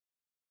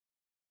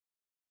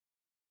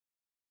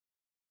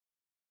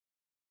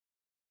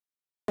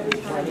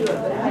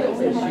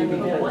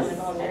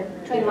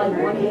Train like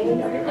 1A.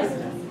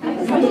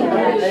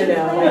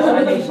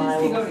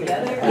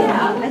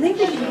 Yeah, I think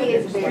that she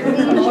is very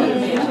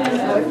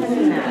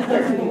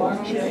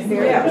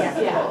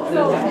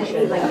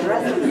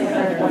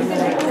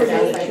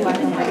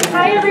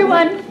Hi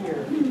everyone,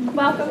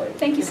 welcome.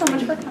 Thank you so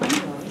much for coming.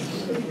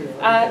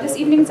 This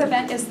evening's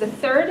event is the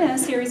third in a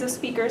series of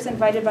speakers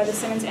invited by the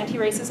Simmons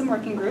Anti-Racism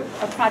Working Group,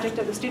 a project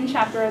of the student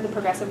chapter of the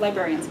Progressive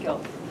Librarians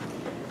Guild.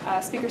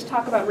 Speakers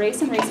talk about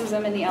race and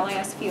racism in the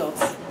LIS fields.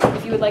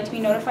 If you would like to be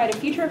notified of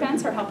future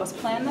events or help us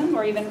plan them,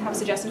 or even have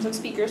suggestions of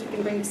speakers we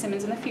can bring to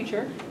Simmons in the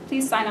future,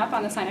 please sign up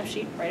on the sign-up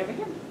sheet right over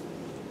here.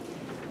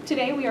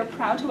 Today we are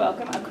proud to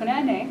welcome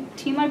Akunna Eneh,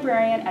 Teen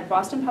Librarian at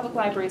Boston Public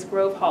Library's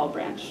Grove Hall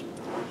branch.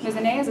 Ms.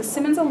 Eneh is a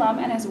Simmons alum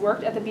and has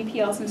worked at the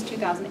BPL since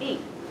 2008.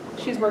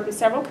 She has worked with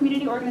several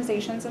community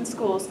organizations and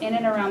schools in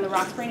and around the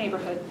Roxbury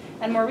neighborhood,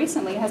 and more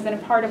recently has been a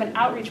part of an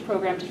outreach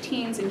program to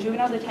teens in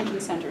juvenile detention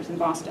centers in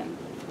Boston.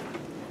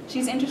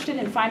 She's interested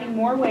in finding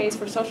more ways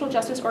for social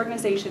justice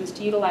organizations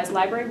to utilize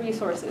library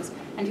resources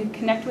and to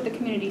connect with the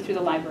community through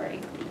the library.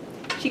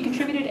 She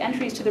contributed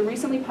entries to the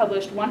recently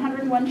published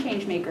 101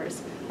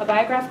 Changemakers, a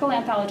biographical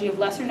anthology of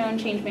lesser-known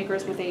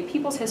changemakers with a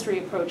people's history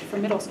approach for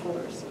middle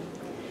schoolers.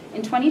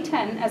 In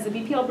 2010, as the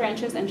BPL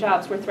branches and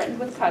jobs were threatened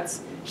with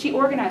cuts, she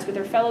organized with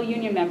her fellow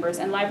union members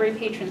and library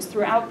patrons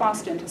throughout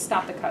Boston to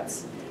stop the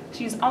cuts.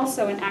 She is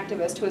also an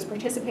activist who has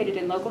participated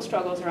in local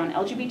struggles around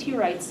LGBT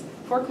rights,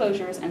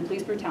 foreclosures, and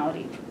police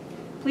brutality.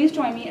 Please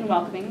join me in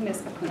welcoming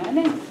Ms. Akunna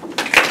Eneh.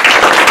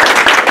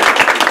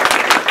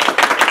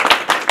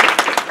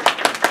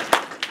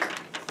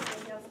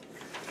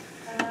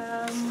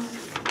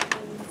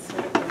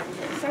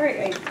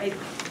 Sorry,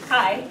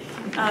 hi,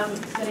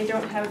 that I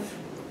don't have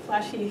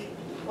flashy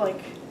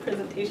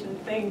presentation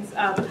things.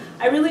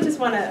 I really just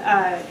want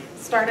to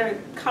start a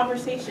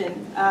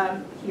conversation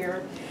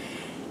here,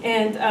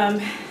 and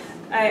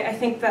I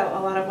think that a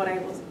lot of what I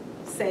will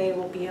say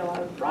will be a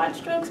lot of broad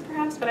strokes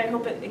perhaps, but I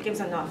hope it gives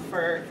enough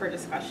for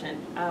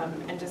discussion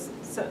and just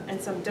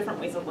and some different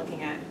ways of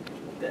looking at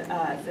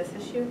this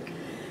issue.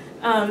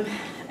 I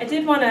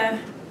did want to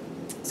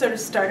sort of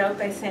start out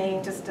by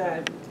saying just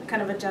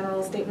kind of a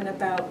general statement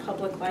about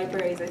public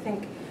libraries. I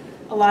think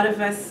a lot of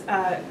us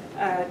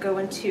go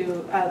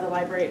into the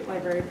library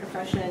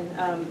profession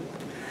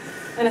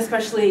and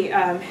especially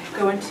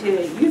go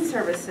into youth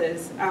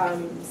services,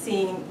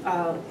 seeing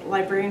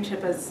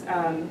librarianship as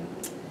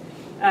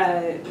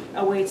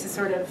a way to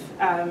sort of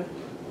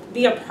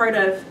be a part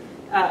of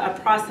a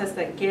process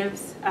that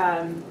gives,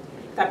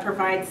 that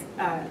provides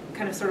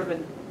kind of sort of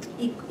an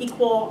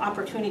equal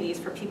opportunities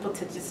for people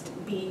to just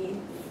be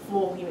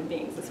full human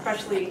beings,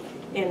 especially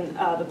in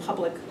the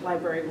public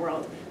library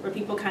world, where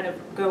people kind of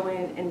go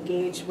in,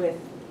 engage with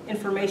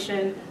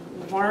information,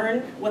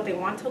 learn what they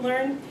want to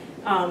learn,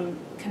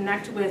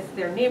 connect with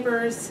their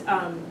neighbors,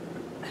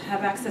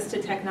 have access to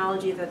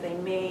technology that they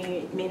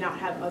may not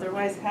have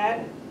otherwise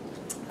had.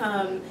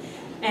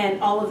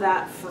 And all of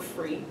that for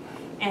free.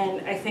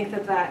 And I think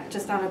that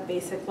just on a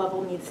basic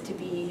level needs to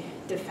be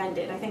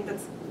defended. I think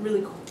that's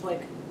really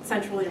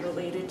centrally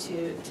related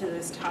to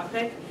this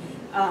topic.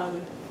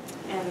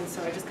 And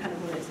so I just kind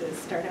of wanted to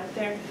start out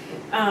there.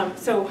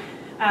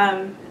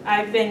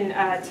 I've been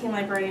a teen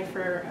librarian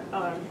for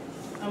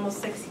almost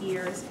 6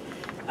 years.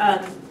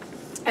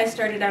 I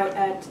started out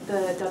at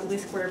the Dudley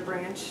Square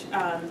branch,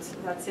 so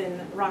that's in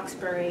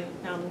Roxbury,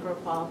 now in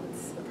Grove Hall.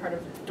 It's a part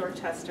of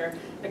Dorchester.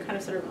 They're kind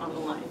of sort of on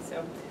the line.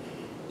 So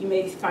you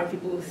may find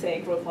people who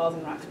say Grove Hall's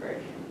in Roxbury.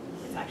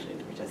 It's actually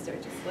Dorchester,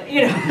 just let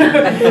you know.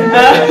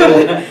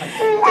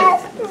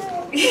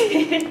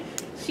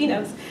 She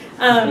knows.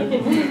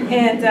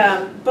 And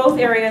both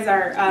areas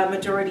are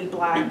majority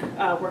Black,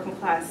 working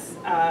class,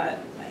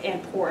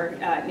 and poor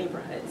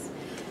neighborhoods.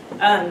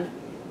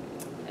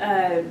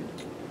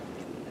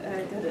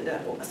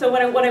 So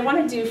what I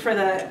want to do for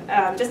the,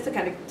 just to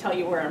kind of tell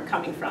you where I'm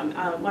coming from,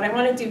 what I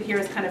want to do here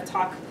is kind of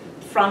talk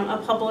from a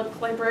public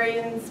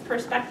librarian's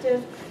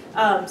perspective.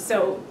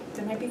 So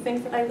there might be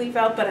things that I leave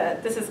out,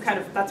 but this is kind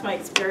of, that's my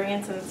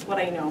experience and it's what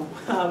I know.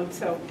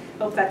 So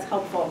hope that's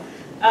helpful.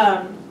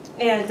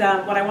 And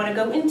what I want to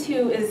go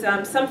into is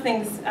some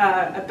things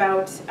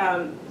about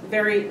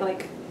very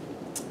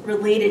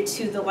related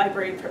to the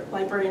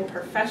librarian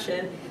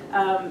profession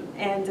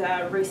and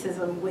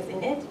racism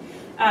within it.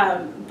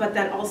 But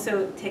then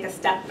also take a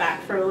step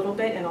back for a little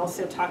bit and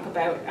also talk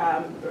about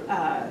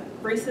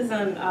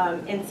racism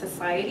in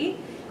society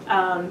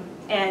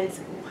and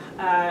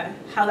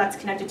how that's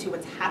connected to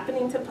what's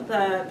happening to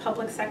the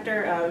public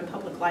sector and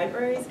public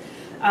libraries,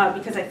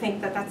 because I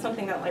think that that's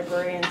something that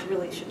librarians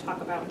really should talk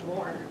about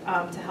more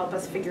to help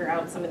us figure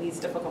out some of these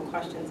difficult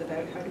questions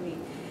about how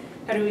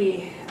do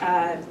we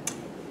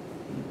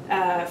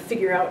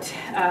figure out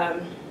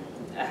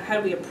how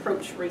do we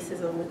approach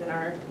racism within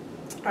our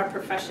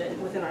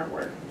profession, within our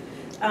work.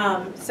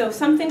 So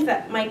some things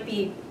that might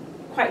be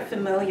quite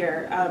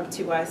familiar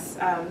to us,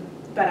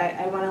 but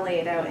I want to lay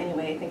it out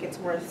anyway. I think it's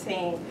worth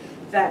saying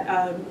that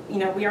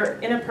we are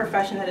in a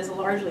profession that is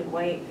largely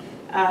white.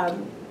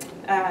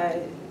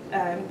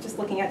 just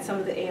looking at some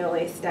of the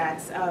ALA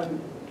stats,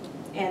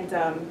 and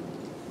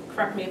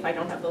correct me if I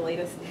don't have the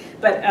latest,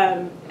 but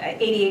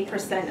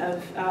 88%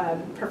 of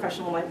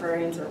professional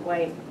librarians are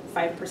white,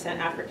 5%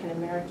 African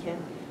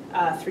American,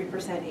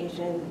 3%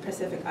 Asian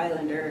Pacific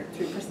Islander,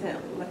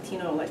 3%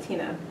 Latino,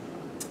 Latina,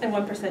 and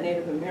 1%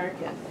 Native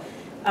American,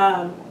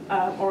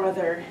 or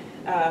other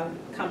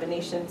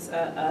combinations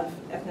of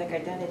ethnic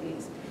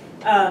identities.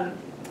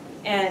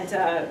 And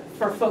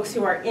for folks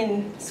who are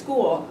in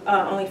school,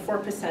 only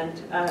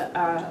 4%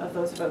 of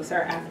those folks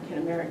are African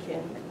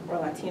American or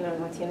Latino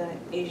and Latina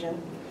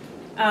Asian.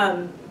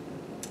 I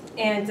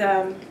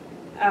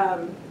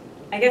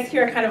guess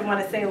here I kind of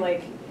want to say,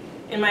 like,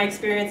 in my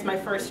experience, my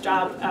first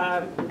job,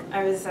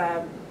 I was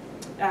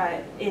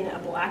in a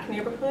black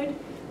neighborhood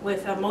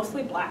with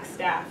mostly black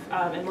staff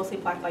and mostly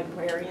black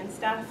librarian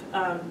staff.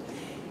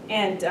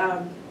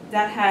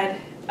 That had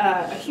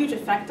a huge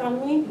effect on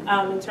me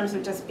in terms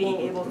of just being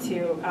able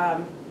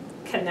to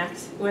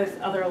connect with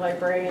other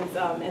librarians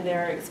and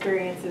their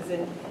experiences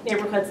in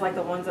neighborhoods like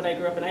the ones that I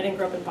grew up in. I didn't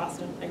grow up in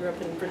Boston, I grew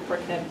up in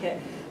Bridgeport, Connecticut,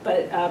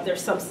 but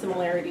there's some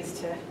similarities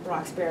to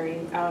Roxbury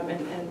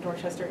and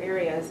Dorchester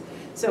areas.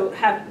 So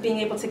being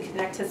able to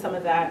connect to some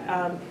of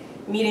that,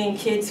 meeting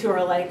kids who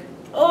are like,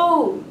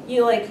 oh,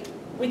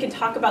 we can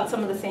talk about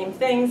some of the same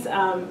things.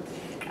 I'm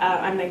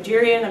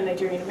Nigerian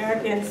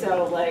American,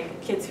 so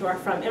like kids who are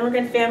from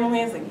immigrant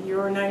families, like,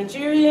 you're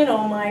Nigerian,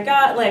 oh my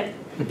God, like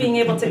being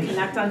able to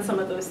connect on some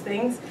of those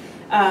things.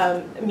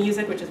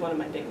 Music, which is one of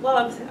my big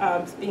loves,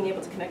 being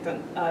able to connect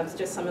on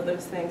just some of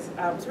those things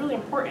was really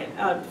important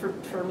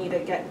for me to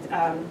get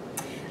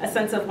a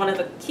sense of one of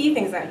the key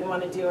things that you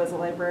want to do as a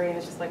librarian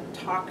is just like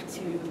talk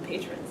to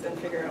patrons and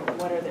figure out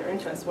what are their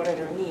interests, what are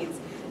their needs.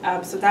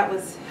 So that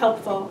was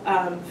helpful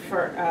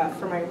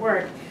for my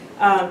work.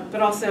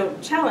 But also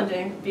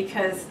challenging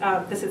because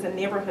this is a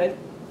neighborhood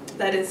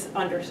that is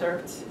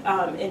underserved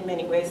in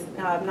many ways,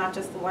 not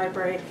just the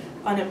library,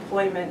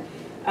 unemployment,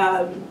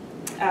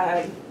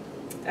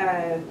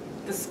 the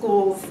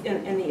schools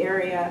in the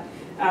area.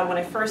 When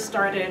I first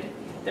started,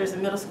 there's a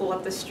middle school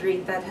up the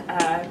street that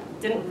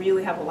didn't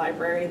really have a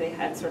library. They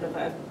had sort of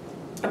a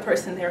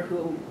person there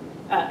who,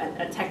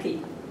 a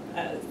techie,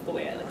 the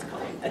way I like to call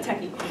him, a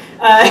techie,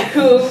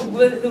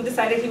 who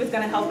decided he was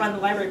going to help run the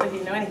library, but he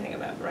didn't know anything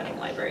about running a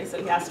library,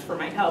 so he asked for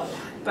my help.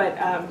 But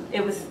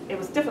it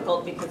was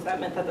difficult because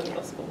that meant that the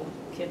middle school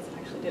kids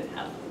actually didn't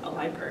have a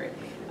library.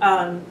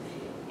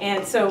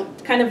 And so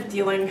kind of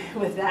dealing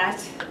with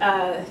that,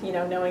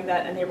 knowing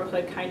that a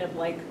neighborhood kind of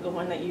like the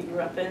one that you grew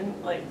up in,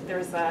 like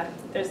there's a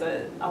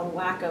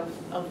lack of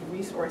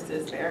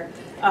resources there,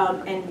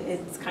 and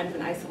it's kind of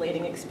an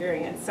isolating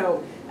experience.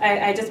 So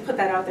I just put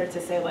that out there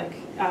to say, like,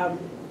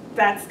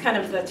 that's kind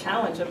of the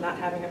challenge of not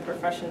having a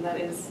profession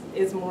that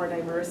is more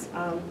diverse,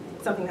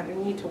 something that we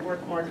need to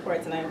work more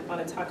towards, and I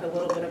want to talk a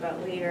little bit about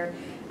later.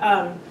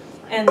 And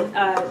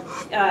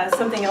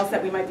something else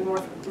that we might be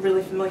more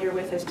really familiar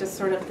with is just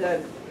sort of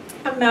the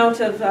amount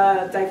of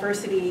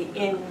diversity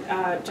in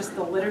just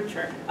the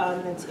literature,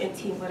 in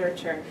teen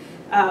literature.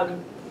 I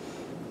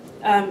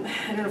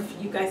don't know if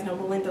you guys know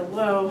Melinda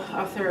Lowe,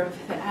 author of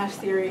the Ash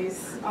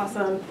series,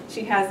 awesome.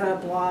 She has a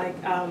blog,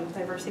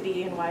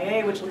 Diversity in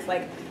YA, which looks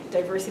like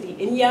Diversity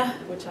in Ya,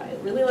 which I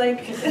really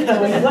like the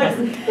way it looks.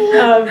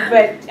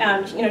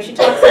 She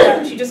talks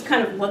about, she just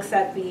kind of looks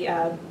at the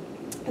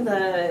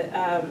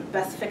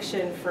best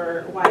fiction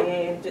for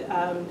YA,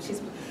 and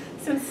she's,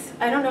 since,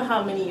 I don't know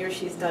how many years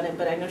she's done it,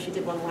 but I know she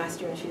did one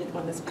last year and she did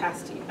one this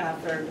past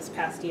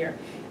year,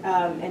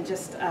 and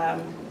just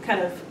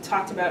kind of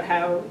talked about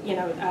how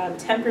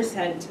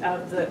 10%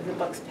 of the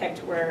books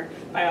picked were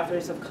by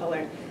authors of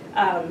color,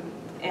 and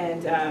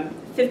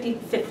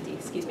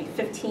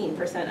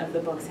 15% of the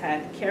books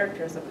had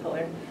characters of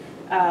color.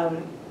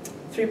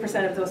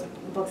 3% of those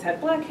books had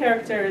black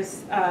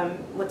characters,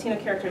 Latino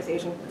characters,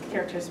 Asian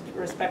characters,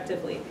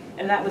 respectively.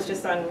 And that was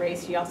just on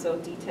race. She also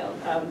detailed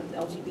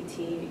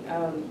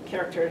LGBT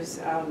characters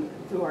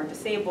who are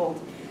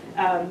disabled,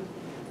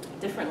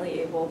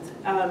 differently abled.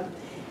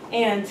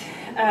 It's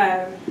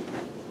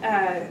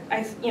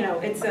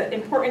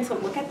important to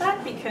look at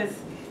that because,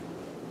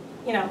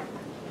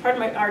 part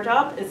of our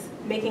job is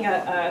making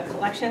a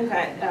collection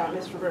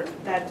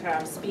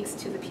that speaks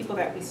to the people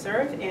that we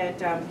serve, and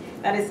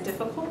that is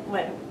difficult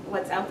when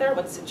what's out there,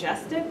 what's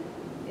suggested,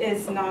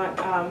 is not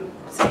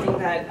something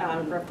that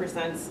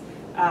represents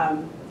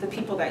the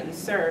people that you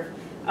serve.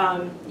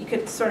 You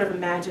could sort of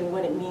imagine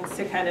what it means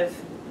to kind of,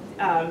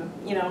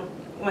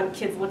 when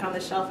kids look on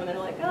the shelf and they're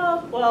like,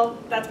 oh, well,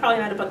 that's probably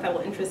not a book that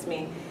will interest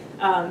me.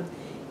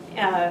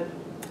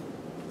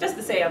 Just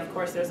to say, of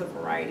course, there's a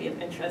variety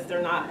of interests.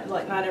 They're not,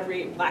 like, not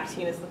every black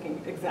teen is looking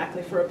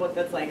exactly for a book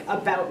that's like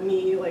about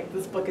me, like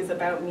this book is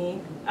about me.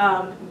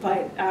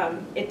 But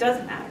it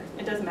does matter.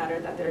 It does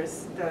matter that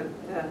there's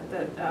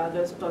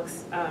those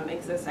books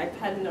exist. I've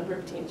had a number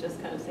of teens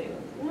just kind of say,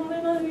 like, no,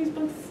 none of these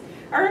books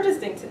are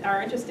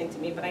interesting to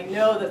me, but I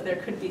know that there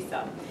could be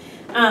some.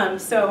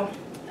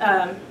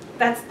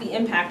 That's the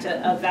impact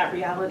of that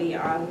reality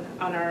on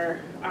our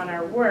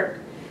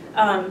work.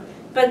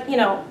 But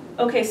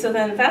Okay, so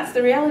then that's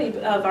the reality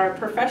of our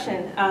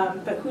profession,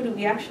 but who do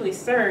we actually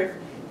serve?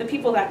 The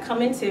people that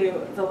come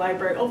into the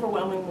library,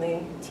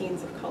 overwhelmingly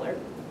teens of color.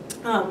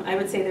 I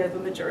would say they're the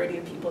majority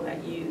of people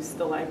that use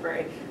the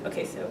library.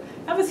 Okay, so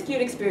I have a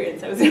skewed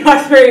experience. I was in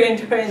Roxbury and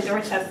in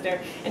Dorchester.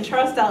 In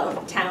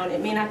Charlestown,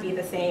 it may not be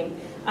the same,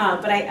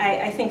 but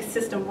I think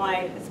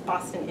system-wide, as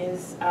Boston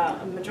is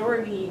a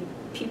majority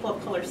people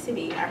of color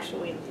city,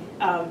 actually.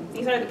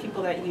 These are the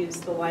people that use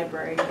the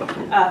library.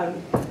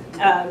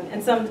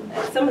 And some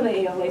of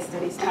the ALA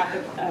studies talk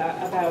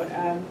about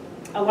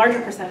a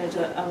larger percentage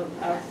of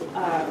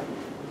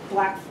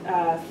black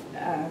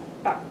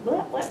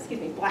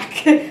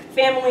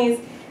families,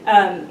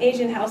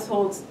 Asian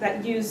households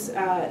that use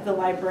the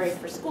library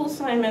for school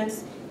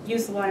assignments,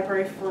 use the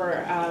library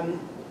for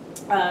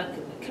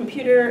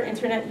computer,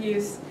 internet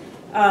use,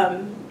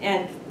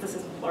 and this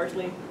is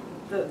largely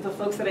the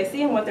folks that I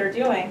see and what they're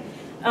doing.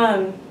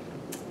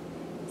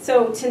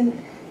 So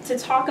to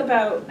talk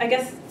about, I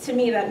guess to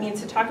me that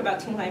means to talk about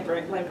teen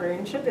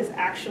librarianship is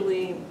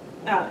actually,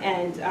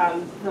 and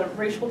the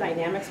racial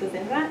dynamics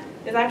within that,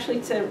 is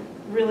actually to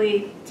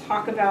really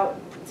talk about,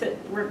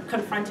 we're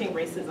confronting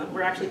racism.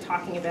 We're actually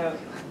talking about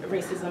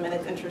racism and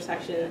its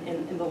intersection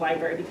in the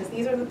library, because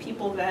these are the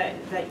people that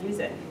use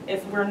it.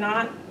 If we're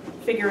not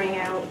figuring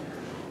out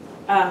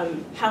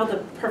how the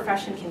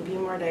profession can be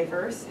more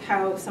diverse,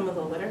 how some of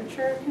the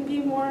literature can be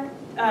more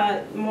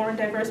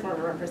diverse, more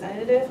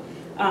representative,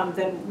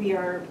 then we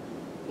are,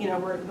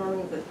 we're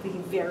ignoring the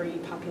very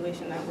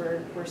population that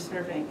we're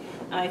serving.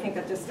 I think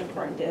that's just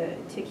important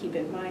to keep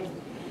in mind.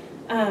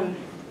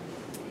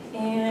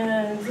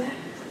 And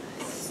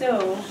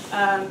so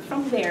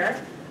from there,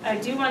 I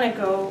do want to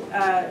go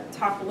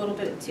talk a little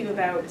bit too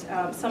about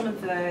some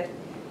of the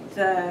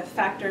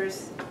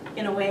factors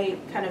in a way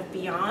kind of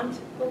beyond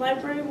the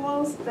library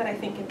walls that I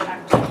think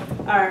impact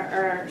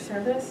our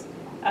service.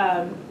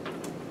 And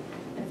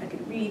if I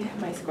could read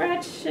my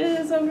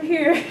scratches over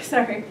here,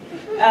 sorry.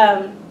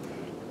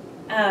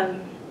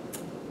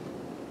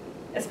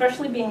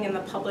 Especially being in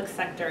the public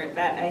sector,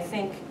 that I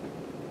think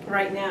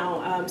right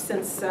now,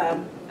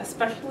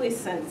 especially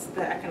since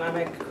the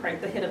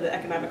hit of the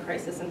economic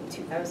crisis in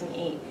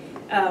 2008,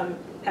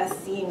 has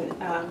seen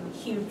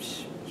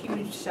huge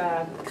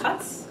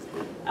cuts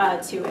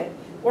to it,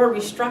 or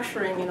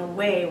restructuring in a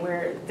way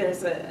where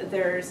there's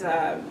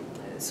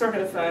sort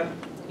of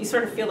you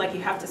sort of feel like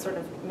you have to sort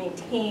of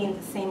maintain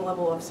the same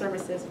level of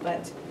services,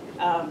 but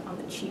on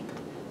the cheap,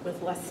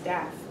 with less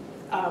staff,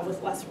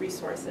 with less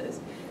resources.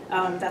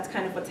 That's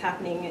kind of what's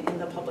happening in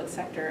the public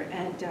sector,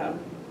 and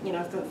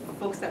the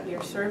folks that we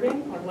are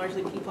serving are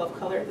largely people of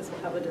color. This will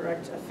have a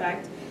direct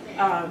effect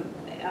on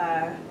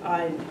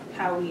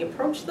how we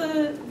approach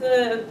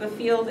the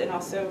field, and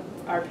also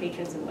our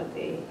patrons and what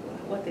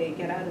they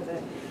get out of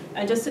it.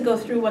 And just to go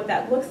through what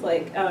that looks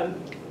like,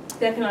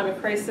 the economic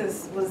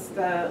crisis was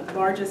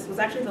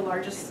actually the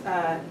largest,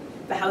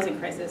 the housing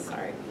crisis,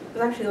 sorry,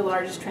 was actually the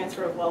largest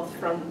transfer of wealth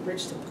from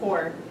rich to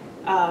poor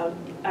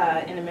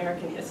in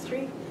American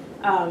history.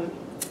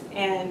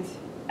 And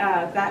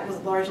that was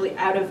largely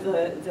out of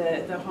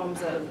the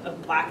homes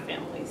of black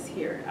families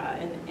here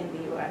in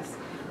the U.S.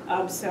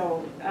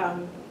 So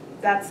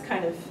that's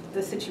kind of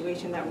the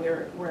situation that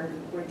we're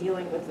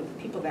dealing with the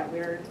people that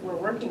we're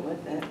working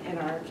with in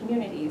our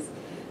communities.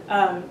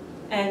 The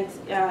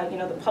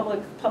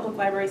public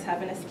libraries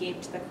haven't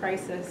escaped the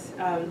crisis.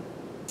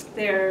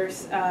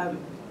 There's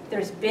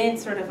been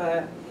sort of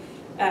a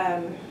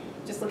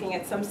just looking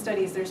at some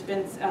studies, there's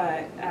been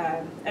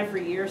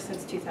every year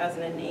since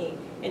 2008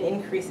 an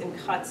increase in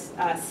cuts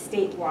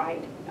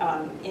statewide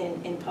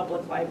in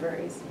public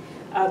libraries.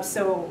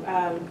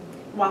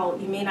 While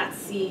you may not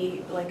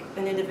see like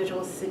an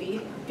individual city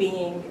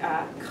being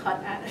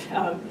cut at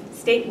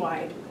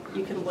statewide,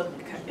 you can look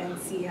and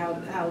see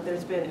how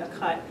there's been a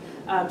cut.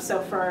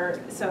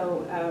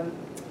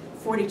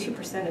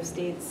 42% of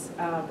states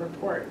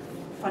report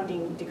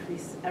funding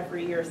decrease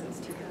every year since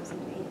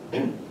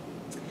 2008.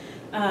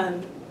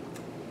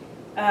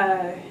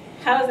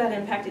 How has that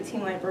impacted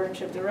teen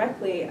librarianship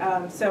directly?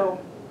 No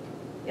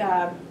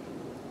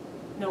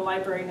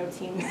library, no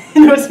teen,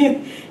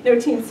 no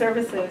teen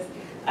services.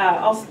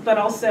 But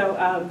also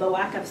the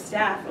lack of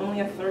staff. Only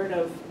a third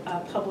of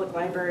public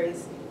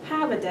libraries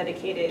have a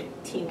dedicated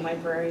teen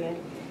librarian.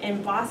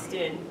 In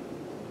Boston,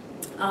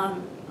 I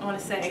want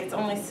to say it's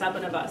only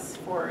 7 of us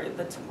for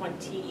the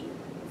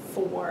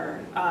 24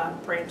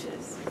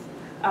 branches.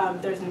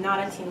 There's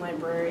not a teen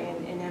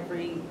librarian in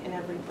every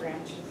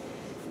branch.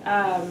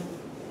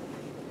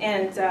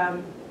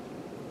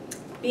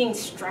 Being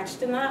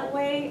stretched in that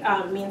way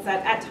means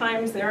that at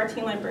times there are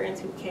teen librarians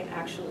who can't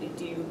actually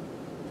do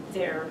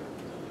their,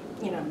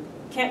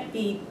 can't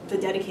be the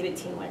dedicated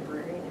teen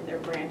librarian in their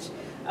branch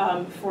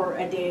for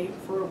a day,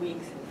 for a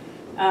week,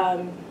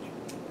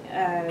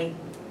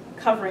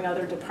 covering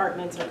other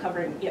departments or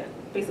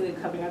basically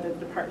covering other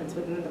departments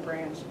within the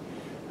branch.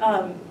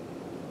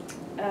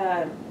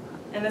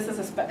 And this is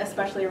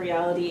especially a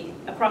reality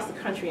across the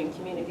country in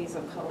communities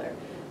of color.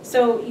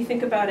 So you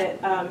think about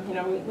it, you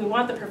know, we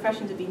want the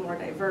profession to be more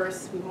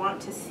diverse. We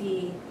want to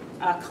see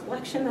a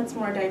collection that's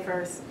more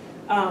diverse.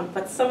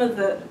 But some of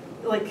the,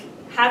 like,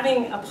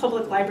 having a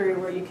public library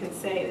where you can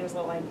say there's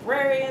a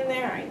librarian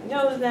there, I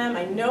know them,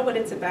 I know what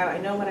it's about, I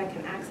know what I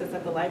can access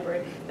at the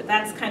library, but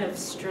that's kind of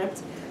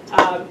stripped.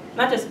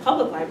 Not just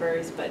public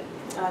libraries, but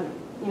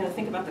you know,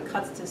 think about the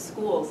cuts to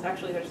schools.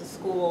 Actually, there's a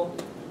school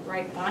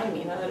right by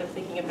me, now that I'm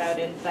thinking about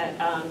it, that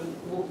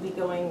will be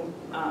going,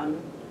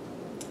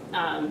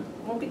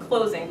 won't be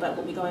closing, but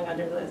will be going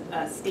under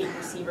the state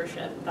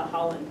receivership, the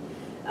Holland.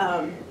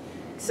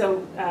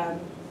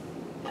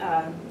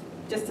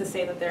 Just to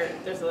say that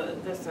there's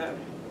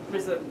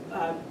a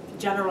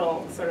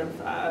general sort of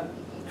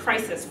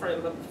crisis for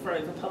the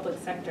public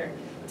sector.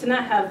 To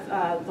not have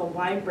the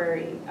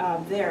library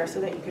there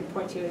so that you could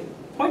point to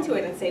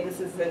it and say, this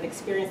is an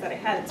experience that I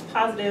had, it's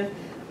positive,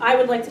 I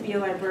would like to be a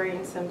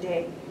librarian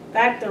someday.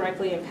 That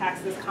directly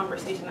impacts this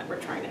conversation that we're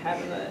trying to have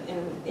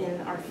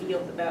in our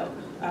field about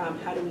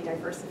how do we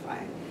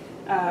diversify.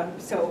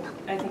 So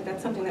I think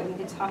that's something that we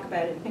need to talk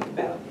about and think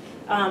about.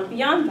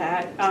 Beyond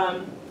that,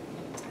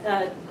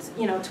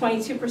 you know,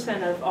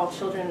 22% of all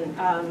children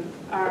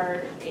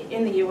are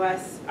in the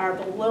U.S. are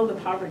below the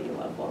poverty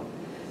level,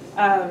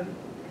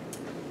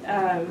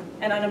 and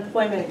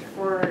unemployment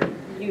for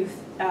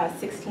youth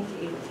 16 to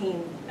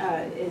 18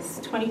 is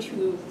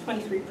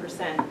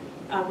 23%,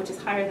 which is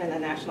higher than the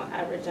national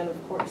average, and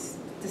of course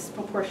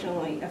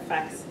disproportionately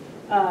affects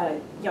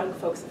young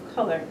folks of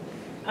color.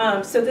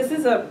 So this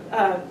is a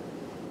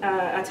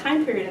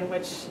time period in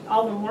which,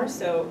 all the more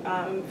so,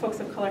 folks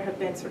of color have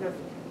been sort of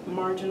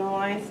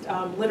marginalized,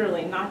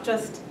 literally, not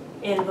just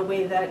in the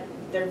way that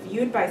they're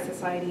viewed by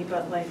society,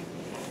 but like,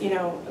 you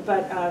know,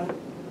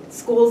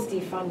 schools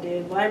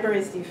defunded,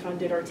 libraries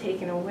defunded or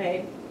taken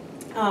away,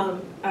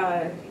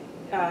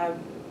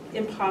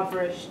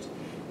 impoverished,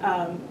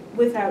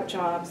 without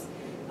jobs.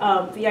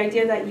 The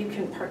idea that you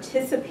can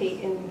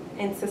participate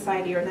in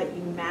society or that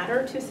you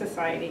matter to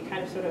society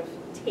kind of sort of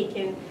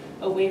taken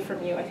away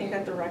from you. I think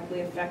that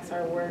directly affects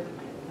our work.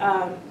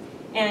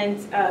 And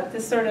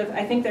this sort of,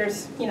 I think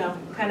there's, you know,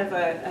 kind of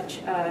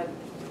a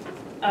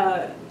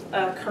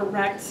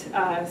correct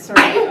sort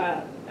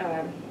of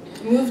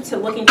move to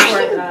looking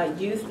toward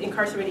youth,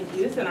 incarcerated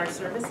youth, and our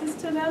services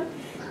to them.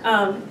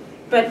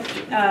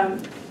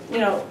 You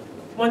know,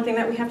 one thing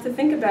that we have to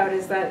think about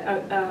is that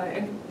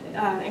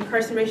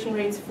incarceration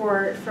rates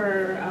for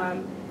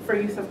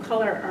youth of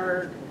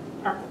color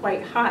are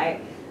quite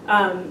high.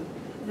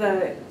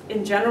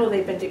 In general,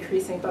 they've been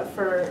decreasing, but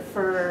for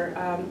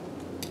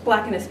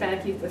Black and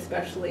Hispanic youth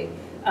especially,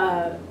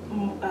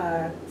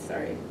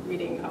 sorry,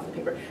 reading off the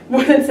paper,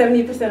 more than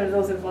 70% of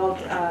those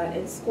involved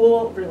in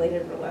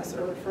school-related arrests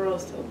or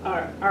referrals to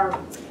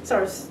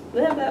sorry,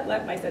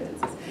 my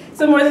sentences.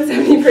 So more than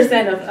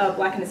 70% of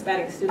Black and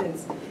Hispanic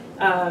students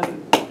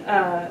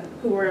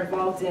who were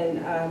involved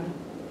in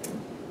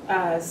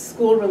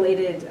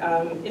school-related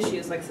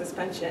issues like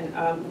suspension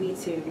lead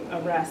to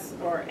arrests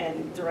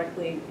and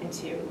directly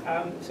into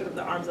sort of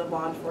the arms of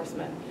law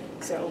enforcement.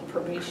 So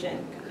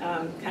probation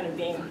kind of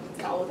being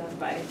followed up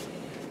by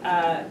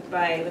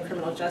the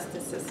criminal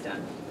justice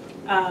system.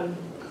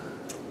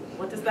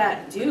 What does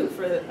that do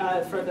for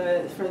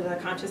the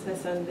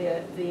consciousness and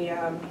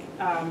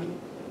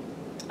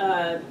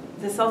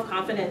the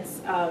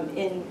self-confidence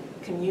in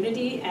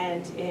community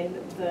and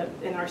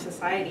in our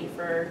society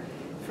for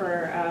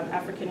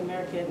African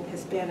American,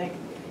 Hispanic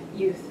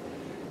youth?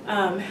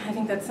 I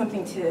think that's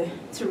something to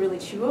really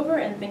chew over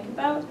and think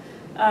about.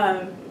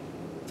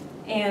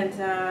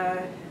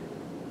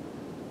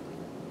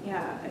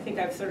 Yeah, I think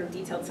I've sort of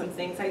detailed some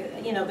things.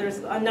 You know, there's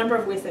a number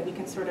of ways that we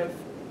can sort of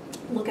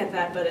look at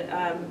that, but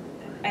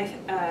I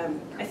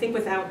think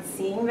without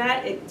seeing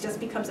that, it just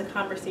becomes a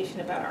conversation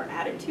about our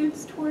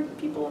attitudes toward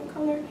people of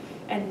color,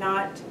 and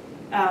not,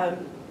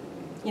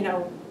 you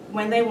know,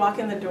 when they walk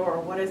in the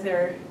door, what has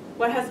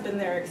been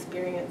their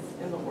experience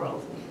in the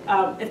world?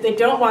 If they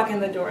don't walk in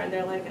the door and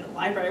they're like, in a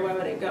library, why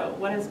would I go?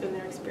 What has been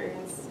their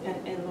experience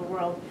in the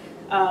world?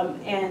 On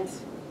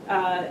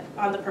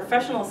the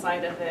professional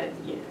side of it,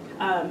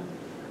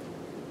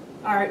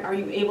 are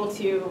you able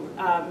to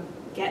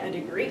get a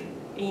degree?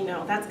 You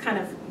know, that's kind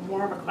of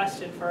more of a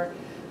question for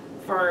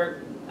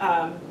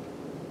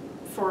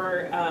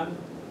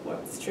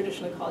what's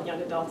traditionally called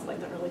young adults, like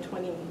the early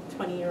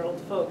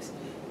 20-year-old folks.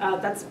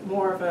 That's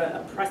more of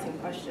a pressing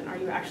question. Are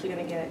you actually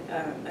going to get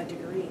a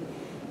degree?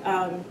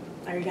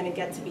 Are you going to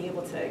get to be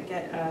able to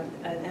get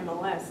an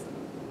MLS?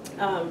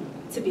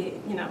 To be,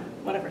 you know,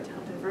 whatever, to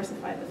help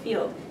diversify the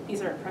field.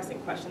 These are pressing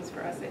questions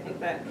for us. I think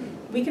that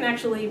we can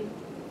actually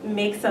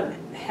make some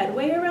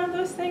headway around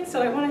those things.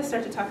 So I want to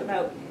start to talk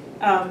about,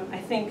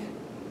 I think,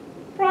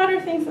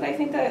 broader things that I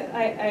think that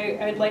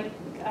I'd like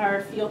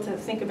our field to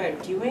think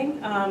about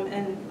doing,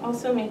 and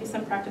also maybe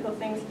some practical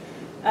things.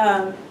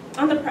 On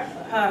the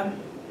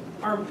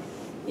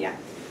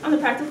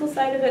practical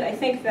side of it, I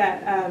think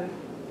that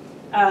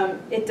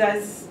it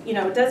does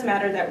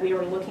matter that we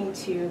are looking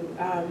to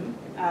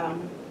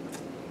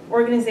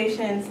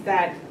organizations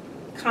that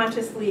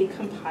consciously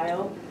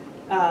compile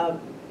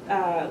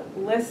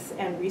lists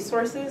and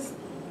resources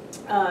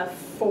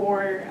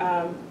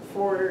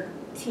for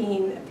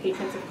teen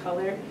patrons of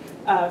color,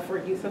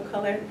 for youth of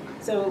color.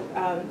 So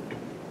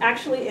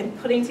actually, in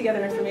putting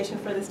together information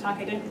for this talk,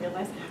 I didn't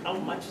realize how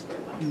much there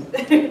was.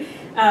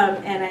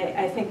 And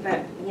I think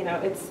that, you know,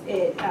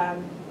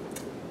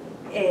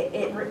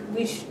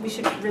 we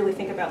should really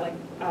think about like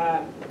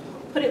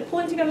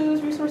pulling together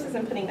those resources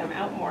and putting them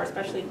out more,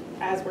 especially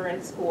as we're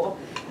in school.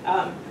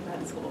 I'm not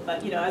in school,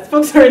 but you know, as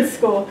folks are in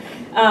school,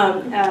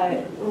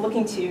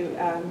 looking to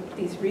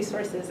these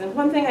resources. And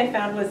one thing I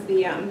found was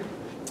the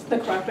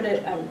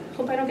cooperative.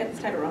 Hope I don't get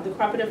this title wrong. The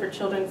Cooperative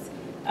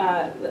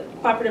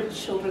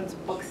Children's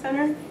Book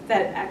Center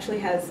that actually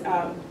has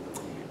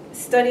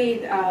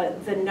studied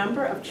the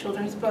number of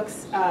children's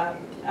books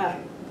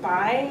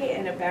by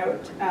and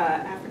about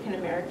African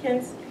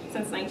Americans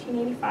since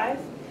 1985.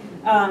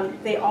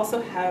 They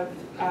also have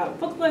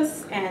book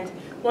lists, and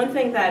one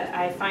thing that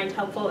I find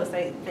helpful is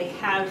they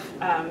have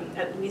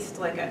at least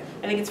like I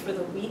think it's for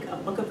the week, a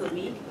book of the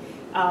week,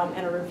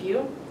 and a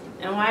review.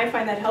 And why I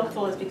find that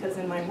helpful is because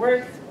in my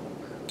work,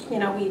 you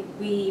know,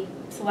 we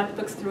select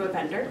books through a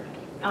vendor,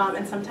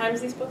 and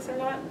sometimes these books are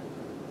not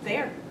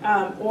there,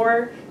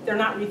 or they're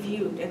not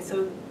reviewed, and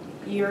so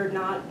you're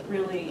not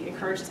really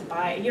encouraged to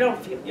buy. You don't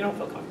feel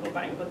comfortable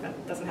buying a book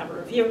that doesn't have a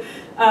review,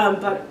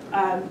 but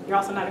you're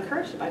also not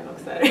encouraged to buy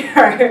books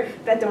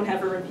that don't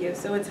have a review.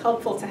 So it's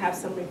helpful to have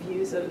some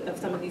reviews of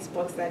some of these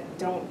books that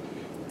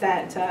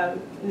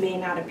may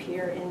not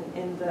appear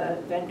in the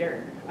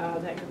vendor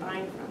that you're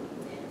buying from,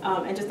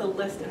 and just a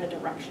list and a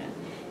direction.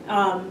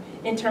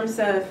 In terms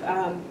of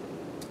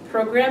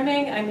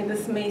programming, I mean,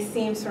 this may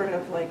seem sort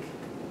of like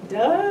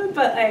duh,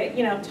 but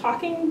you know,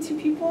 talking to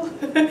people.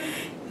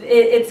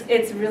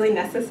 It's really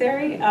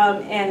necessary,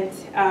 and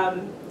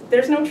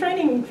there's no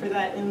training for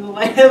that in the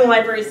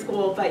library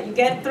school, but you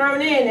get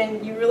thrown in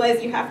and you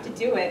realize you have to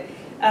do it.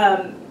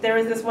 There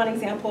was this one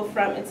example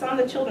from, it's on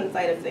the children's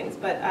side of things,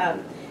 but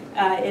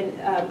in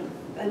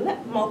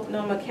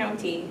Multnomah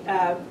County,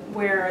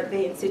 where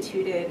they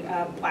instituted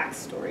Black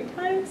Story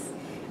Times,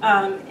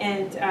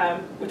 and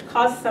which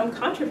caused some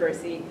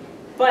controversy,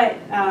 but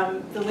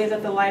the way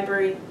that the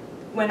library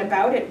went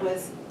about it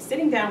was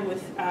sitting down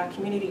with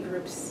community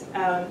groups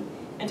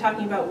and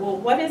talking about, well,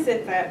 what is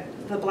it that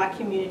the Black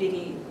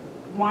community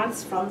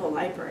wants from the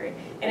library?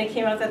 And it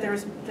came out that there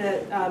was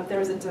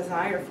a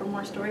desire for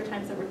more story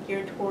times that were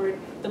geared toward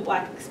the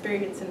Black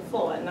experience in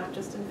full, and not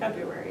just in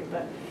February,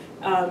 but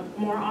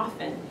more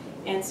often.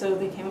 And so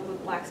they came up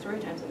with Black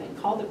Story Times, and they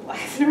called it Black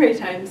Story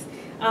Times.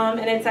 And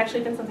it's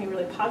actually been something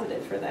really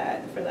positive for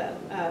that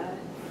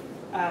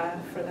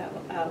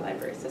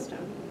library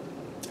system.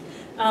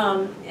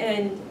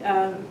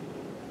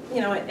 You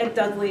know, at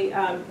Dudley,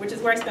 which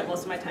is where I spent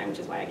most of my time, which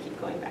is why I keep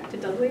going back to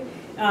Dudley,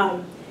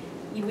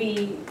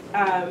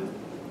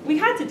 we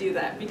had to do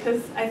that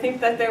because I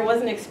think that there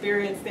was an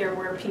experience there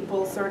where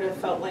people sort of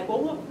felt like, well,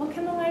 what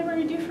can the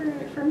library do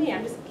for me?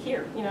 I'm just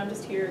here, you know, I'm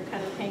just here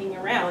kind of hanging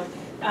around.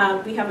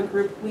 We have a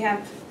group, we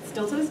have,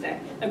 still to this day,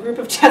 a group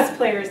of chess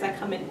players that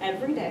come in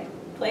every day,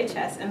 play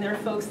chess, and there are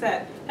folks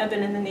that have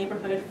been in the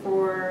neighborhood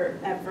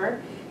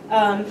forever.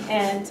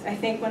 And I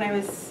think when I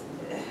was,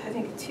 I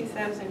think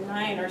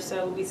 2009 or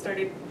so, we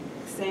started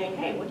saying,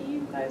 hey, what do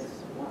you guys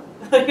want?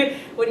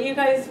 What do you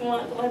guys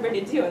want the library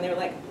to do? And they were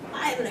like,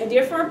 I have an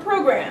idea for a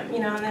program, you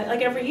know, and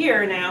like every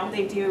year now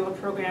they do a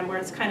program where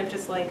it's kind of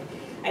just like,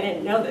 I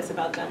didn't know this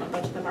about them, a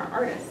bunch of them are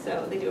artists,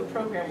 so they do a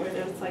program where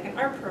there's like an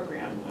art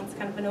program, and it's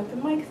kind of an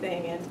open mic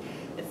thing, and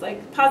it's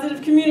like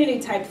positive community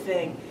type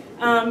thing.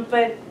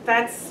 But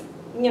that's,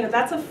 you know,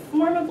 that's a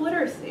form of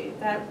literacy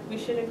that we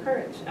should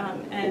encourage.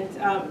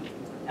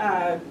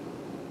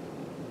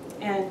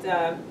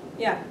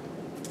 Yeah,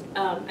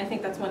 I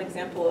think that's one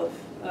example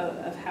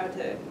of how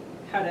to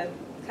kind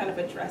of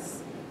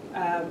address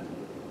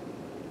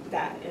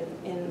that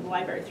in the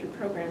library through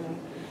programming.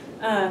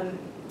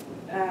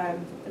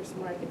 There's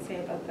more I could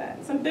say about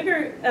that. Some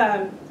bigger,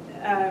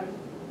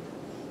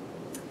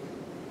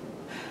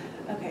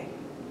 okay,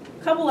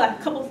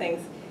 couple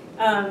things.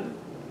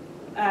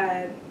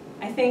 I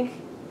think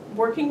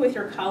working with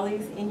your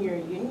colleagues in your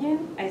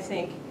union, I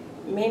think,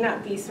 may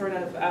not be sort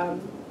of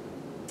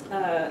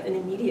an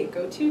immediate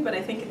go-to, but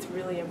I think it's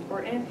really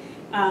important.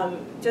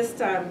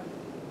 Just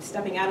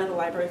stepping out of the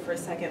library for a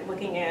second,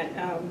 looking at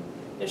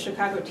the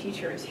Chicago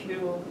teachers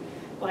who,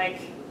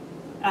 like,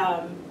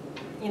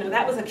 you know,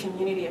 that was a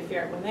community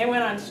affair. When they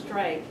went on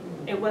strike,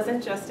 it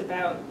wasn't just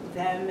about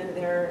them and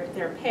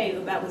their pay,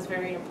 that was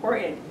very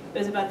important. It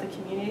was about the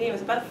community, it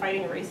was about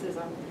fighting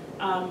racism.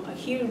 A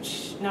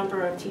huge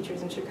number of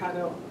teachers in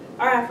Chicago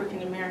are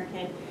African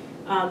American,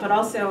 but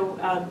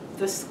also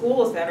the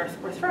schools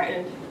that were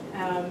threatened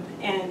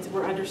and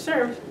were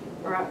underserved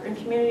were in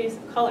communities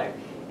of color.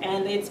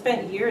 And they'd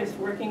spent years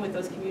working with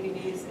those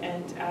communities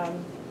and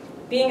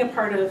being a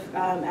part of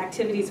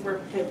activities where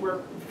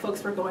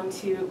folks were going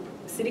to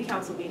city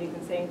council meetings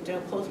and saying,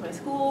 don't close my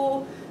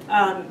school.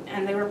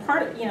 And they were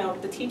part of, you know,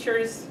 the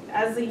teachers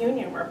as the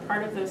union were a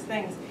part of those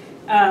things.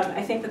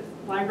 I think that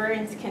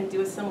librarians can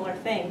do a similar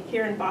thing.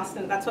 Here in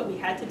Boston, that's what we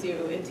had to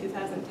do in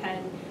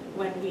 2010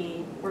 when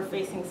we were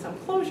facing some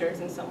closures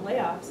and some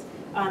layoffs.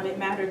 It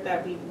mattered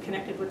that we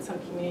connected with some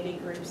community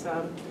groups.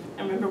 I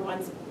remember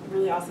one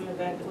really awesome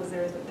event was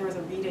there was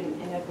a read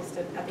in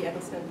Eggleston, at the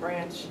Eggleston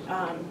branch.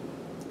 I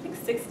think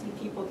 60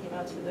 people came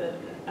out to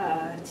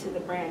the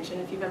branch,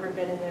 and if you've ever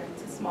been in there,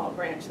 it's a small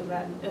branch, so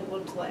that it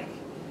looked like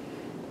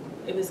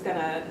it was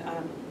gonna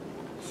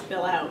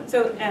spill out.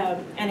 So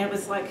and it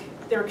was like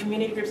there were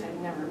community groups I'd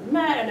never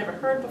met, I'd never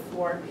heard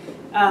before.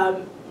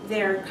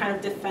 They're kind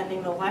of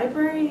defending the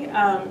library,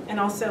 and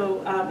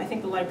also I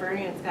think the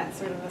librarians got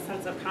sort of a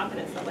sense of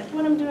confidence that like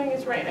what I'm doing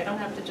is right. I don't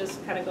have to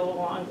just kind of go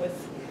along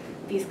with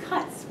these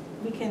cuts.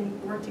 We can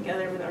work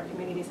together with our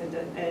communities and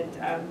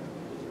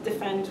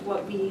defend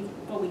what we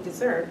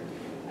deserve.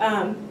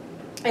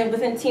 And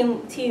within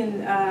teen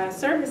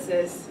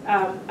services,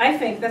 I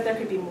think that there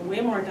could be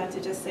way more done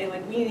to just say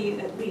like we need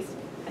at least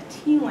a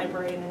teen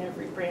librarian in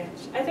every branch.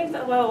 I think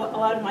that a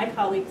lot of my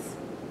colleagues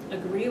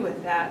agree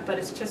with that, but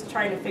it's just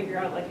trying to figure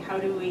out like how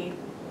do we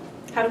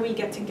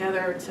get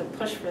together to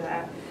push for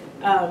that.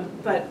 I'm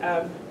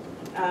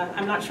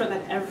not sure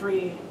that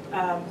every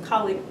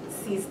colleague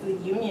sees the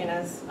union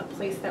as a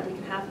place that we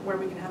can have where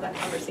we can have that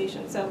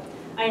conversation. So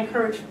I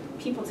encourage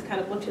people to kind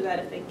of look to that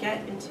if they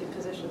get into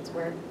positions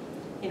where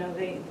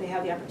they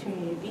have the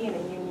opportunity to be in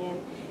a union.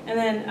 And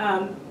then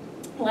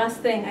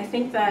last thing, I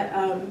think that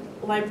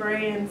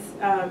librarians,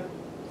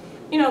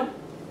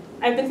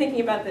 I've been thinking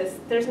about this.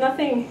 There's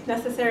nothing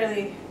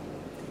necessarily,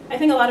 I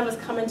think a lot of us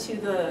come into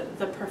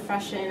the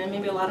profession, and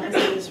maybe a lot of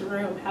us in this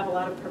room have a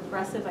lot of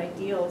progressive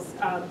ideals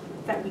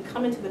that we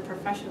come into the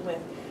profession with,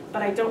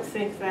 but I don't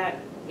think that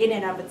in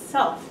and of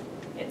itself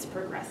it's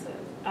progressive.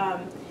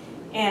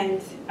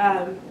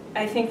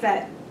 I think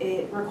that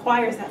it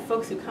requires that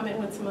folks who come in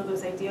with some of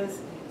those ideas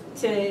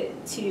to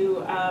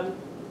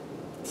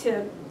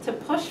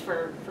push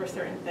for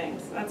certain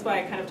things. That's why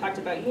I kind of talked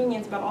about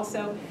unions, but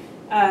also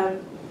I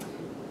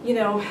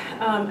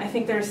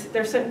think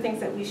there's certain things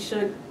that we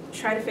should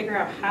try to figure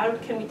out how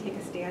can we take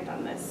a stand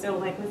on this. So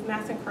like with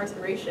mass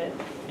incarceration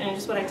and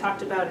just what I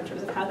talked about in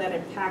terms of how that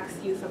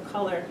impacts youth of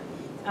color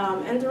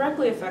and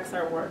directly affects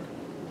our work.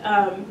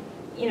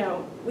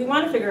 We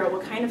want to figure out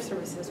what kind of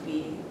services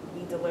we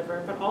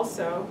deliver, but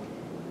also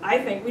I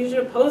think we should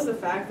oppose the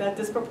fact that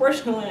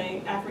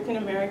disproportionately African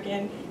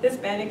American,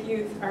 Hispanic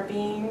youth are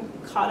being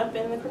caught up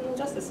in the criminal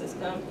justice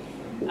system.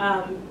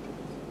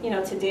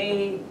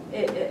 Today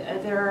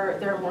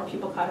there are more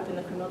people caught up in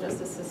the criminal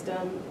justice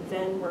system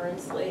than were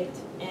enslaved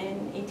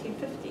in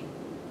 1850.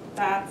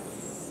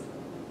 That's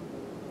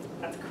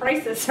a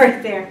crisis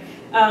right there.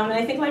 And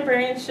I think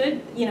librarians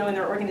should, in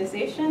their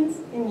organizations,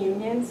 in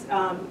unions,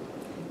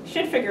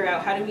 should figure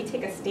out how do we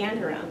take a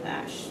stand around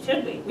that.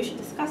 Should we? We should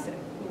discuss it.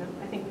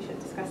 I think we should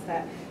discuss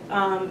that.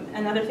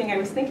 Another thing I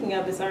was thinking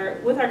of is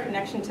with our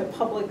connection to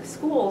public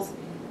schools,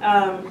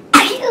 some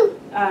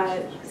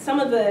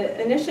of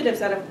the initiatives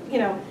that have,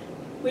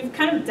 we've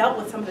kind of dealt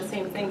with some of the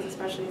same things,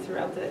 especially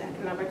throughout the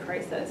economic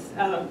crisis,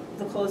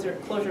 the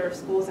closure of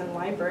schools and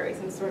libraries,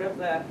 and sort of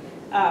the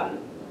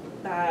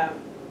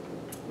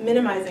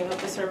minimizing of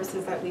the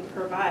services that we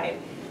provide,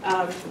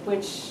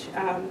 which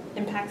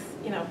impacts,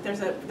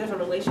 there's a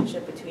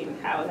relationship between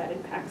how that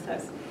impacts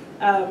us.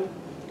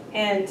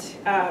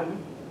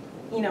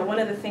 One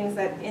of the things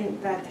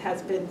that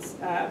has been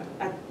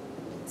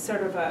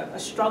sort of a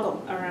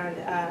struggle around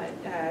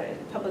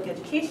public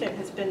education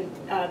has been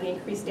the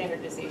increased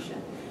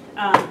standardization.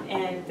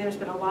 And there's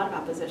been a lot of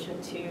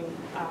opposition to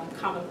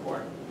Common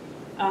Core,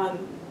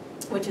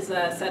 which is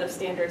a set of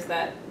standards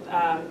that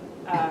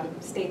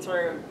states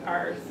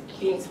are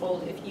being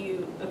told if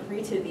you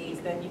agree to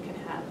these, then you can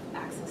have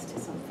access to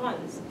some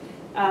funds.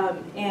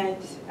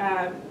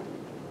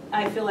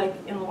 I feel like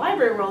in the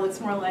library world,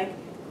 it's more like,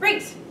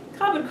 great,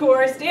 Common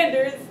Core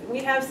standards,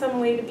 we have some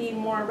way to be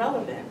more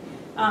relevant.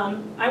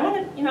 I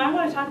want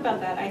to talk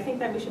about that. I think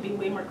that we should be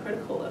way more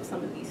critical of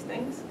some of these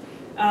things,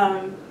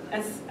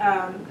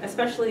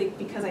 especially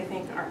because I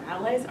think our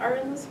allies are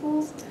in the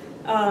schools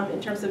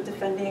in terms of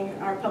defending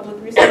our public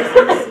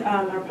resources,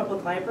 our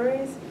public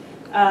libraries.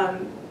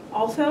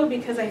 Also,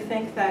 because I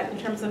think that in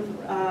terms of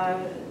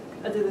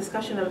the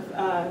discussion of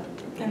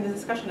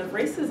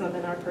racism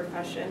in our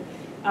profession,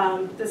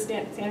 the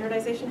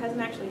standardization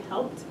hasn't actually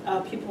helped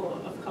people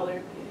of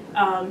color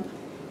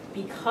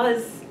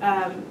because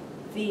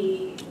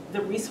the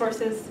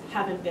resources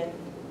haven't been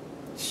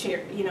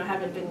shared,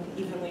 haven't been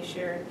evenly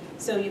shared.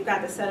 So you've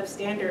got the set of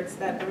standards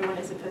that everyone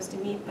is supposed to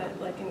meet, but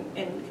like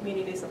in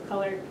communities of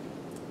color,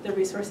 the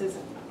resources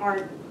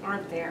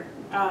aren't there.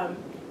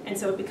 And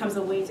so it becomes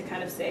a way to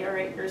kind of say, all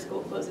right, your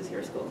school closes,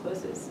 your school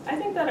closes. I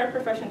think that our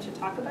profession should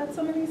talk about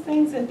some of these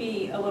things and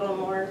be a little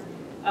more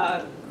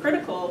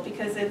critical,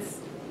 because it's,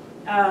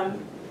 a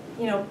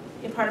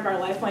part of our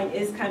lifeline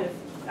is kind of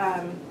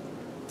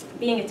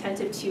being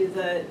attentive to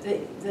the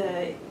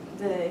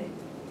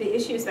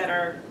issues that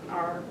our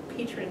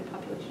patron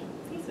population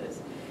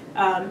faces.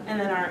 And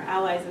then our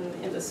allies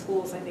in the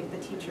schools, I think the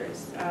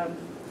teachers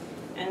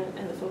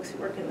and the folks who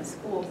work in the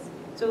schools.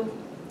 So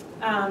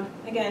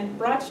again,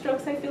 broad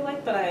strokes I feel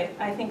like, but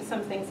I think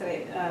some things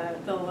that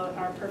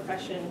our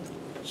profession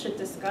should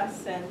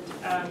discuss, and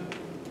I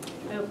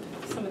hope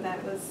some of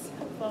that was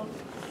helpful.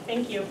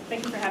 Thank you.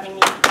 Thank you for having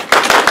me.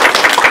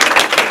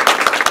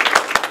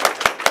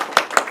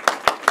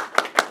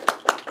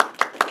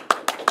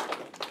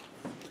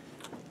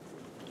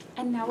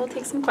 And now we'll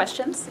take some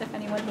questions, if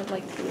anyone would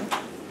like to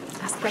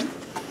ask them.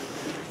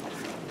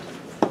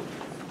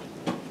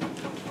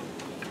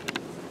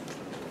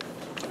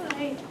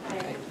 Hi.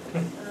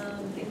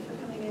 Thanks for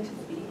coming in to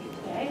speak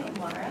today. I'm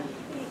Mara.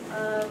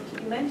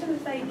 You mentioned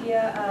this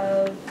idea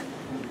of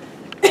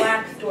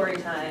Black story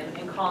time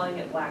and calling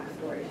it Black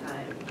story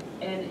time.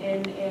 And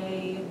in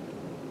a,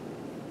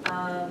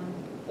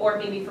 or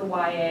maybe for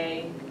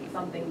YA,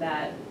 something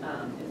that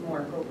is more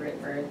appropriate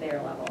for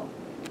their level.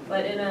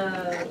 But in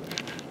a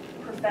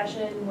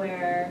profession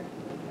where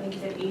I think you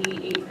said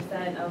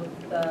 88% of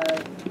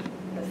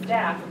the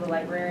staff of the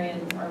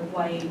librarians are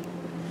white,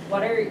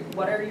 what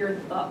are your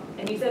thoughts?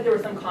 And you said there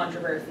was some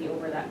controversy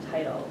over that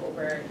title,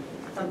 over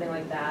something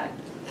like that.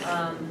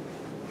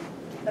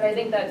 But I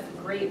think that's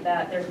great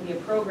that there can be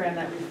a program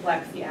that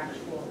reflects the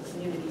actual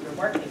community you're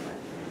working with.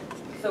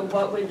 So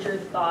what would your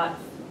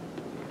thoughts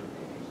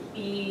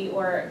be,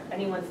 or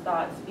anyone's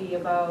thoughts be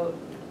about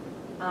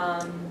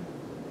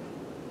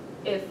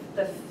if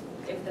the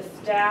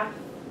staff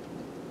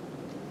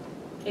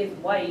is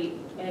white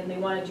and they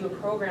want to do a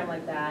program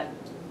like that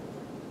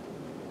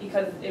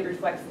because it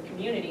reflects the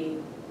community,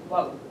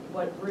 what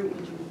route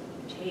would you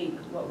take?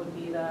 What would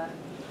be the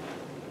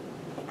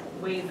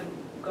ways of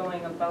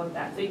going about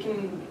that? So you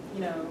can,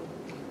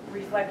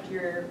 reflect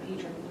your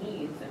patron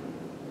needs and.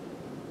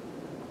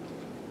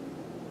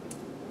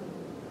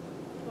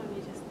 Let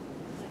me just.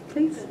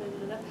 Please.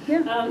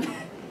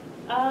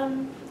 Yeah.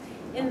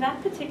 In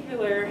that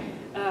particular case,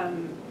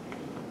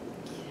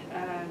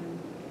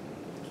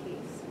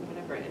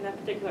 whatever, in that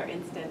particular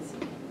instance,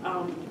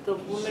 the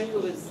woman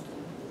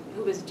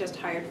who was just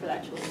hired for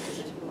that children's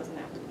position was an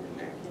African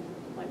American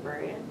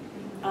librarian.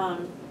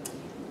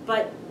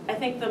 But I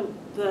think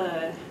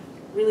the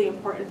really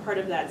important part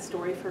of that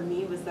story for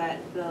me was that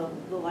the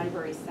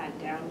library sat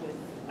down with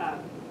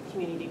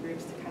community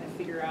groups to kind of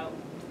figure out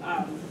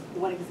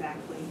what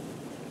exactly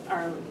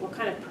what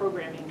kind of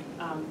programming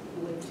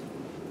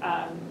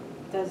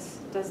does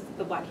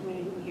the Black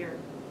community here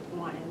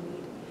want and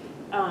need.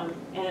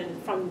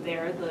 And from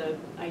there, the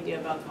idea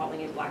about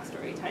calling it Black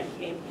Story Time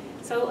came.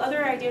 So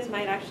other ideas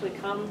might actually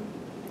come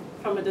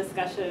from a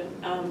discussion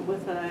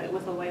with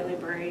a white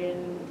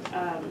librarian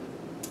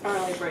or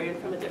a librarian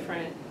from a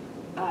different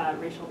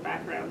racial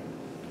background,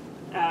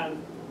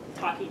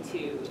 talking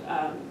to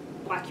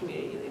Black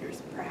community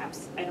leaders,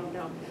 perhaps. I don't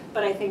know,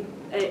 but I think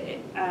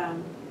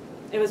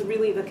it was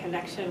really the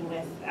connection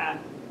with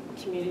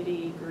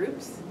community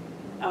groups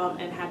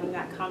and having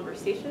that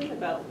conversation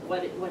about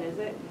what is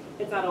it.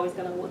 It's not always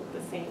going to look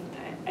the same.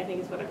 I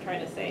think is what I'm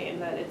trying to say,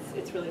 and that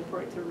it's really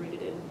important to root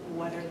it in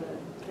what are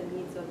the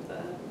needs of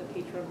the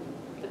patrons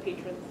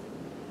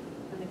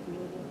and the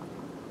community.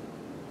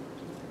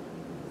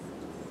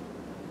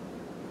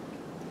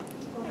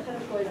 Well, kind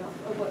of going off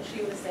of what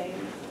she was saying,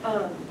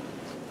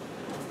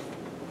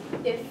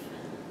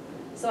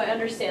 so I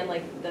understand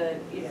like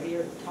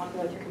you're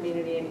talking with your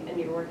community and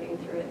you're working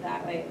through it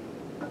that way,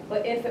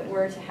 but if it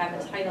were to have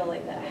a title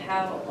like that,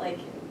 how, like,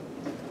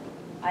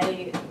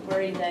 I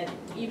worry that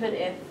even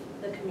if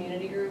the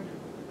community group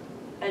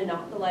and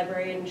not the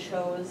librarian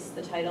chose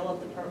the title of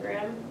the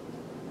program,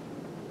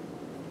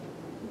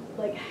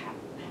 like, I can't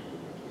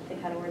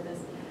think how to word this.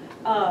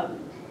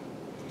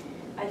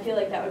 I feel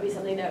like that would be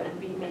something that would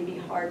be maybe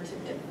hard to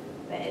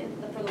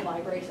defend, for the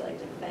library to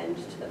defend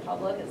to the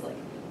public. Is like,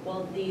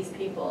 well, these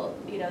people,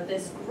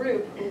 this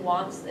group who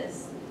wants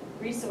this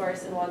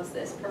resource and wants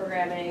this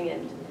programming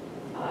and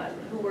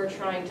who we're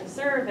trying to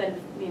serve and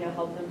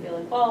help them feel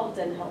involved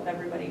and help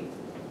everybody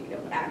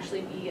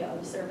actually be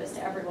of service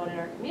to everyone in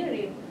our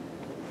community.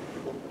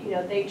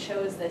 They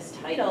chose this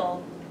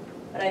title,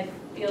 but I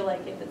feel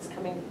like if it's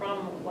coming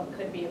from what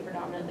could be a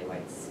predominantly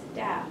white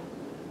staff,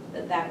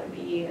 that would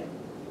be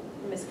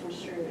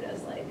misconstrued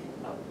as like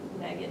a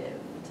negative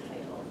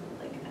title.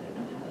 Like, I don't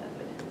know how that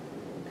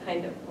would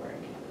kind of work.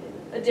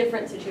 In a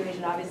different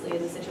situation, obviously,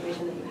 in the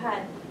situation that you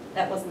had,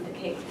 that wasn't the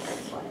case.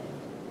 But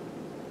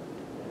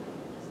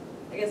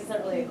I guess it's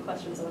not really a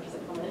question so much as a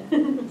comment.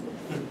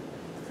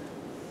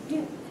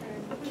 Yeah.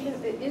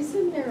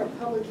 Isn't there a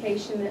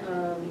publication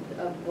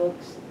of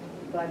books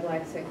by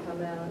Blacks that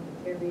come out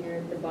every year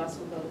at the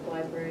Boston Public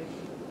Library?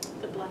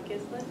 The Black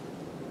Is List?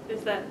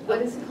 Is that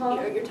what is it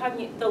called? You're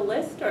talking the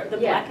list or the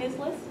Black Is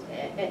List?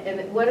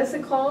 And what is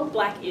it called?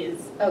 Black Is.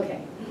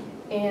 Okay.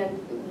 And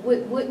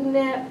wouldn't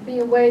that be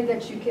a way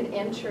that you could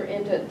enter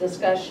into a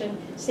discussion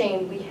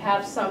saying we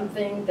have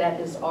something that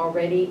is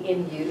already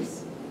in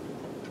use?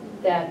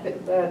 That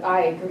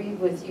I agree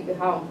with you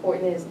how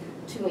important it is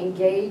to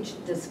engage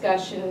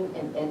discussion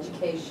and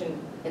education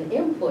and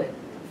input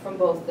from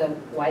both the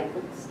white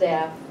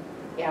staff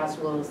as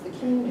well as the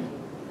community.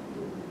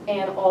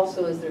 And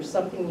also, is there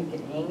something you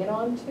can hang it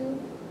on to?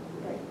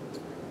 Right.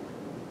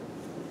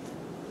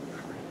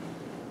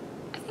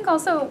 think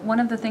also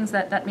one of the things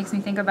that makes me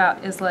think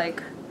about is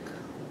like,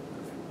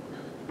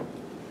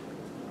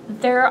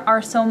 there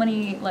are so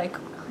many like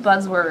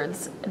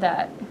buzzwords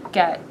that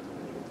get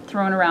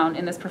thrown around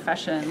in this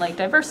profession, like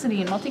diversity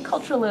and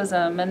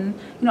multiculturalism and,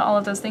 you know, all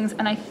of those things.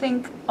 And I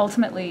think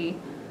ultimately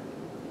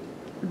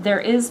there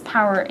is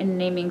power in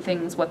naming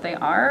things what they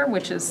are,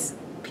 which is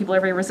people are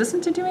very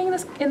resistant to doing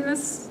this in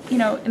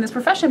this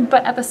profession.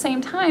 But at the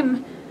same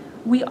time,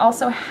 we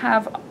also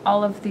have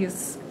all of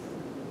these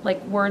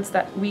like words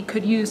that we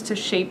could use to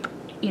shape,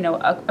 you know,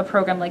 a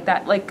program like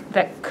that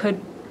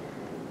could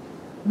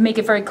make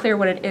it very clear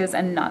what it is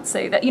and not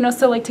say that, you know,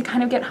 so like to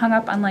kind of get hung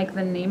up on like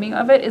the naming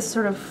of it is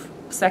sort of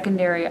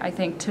secondary, I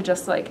think, to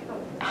just like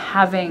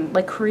having,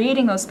 like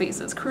creating those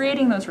spaces,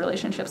 creating those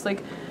relationships.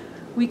 Like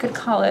we could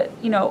call it,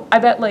 you know, I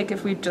bet like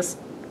if we just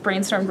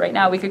brainstormed right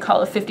now, we could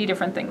call it 50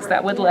 different things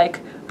that would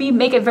like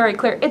make it very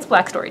clear it's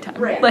Black story time,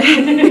 right? Like,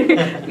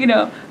 you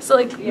know, so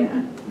like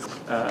yeah.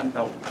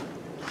 I'll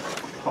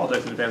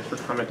apologize in advance for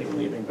commenting and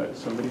leaving, but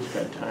somebody's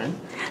bedtime.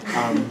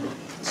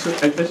 So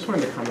I just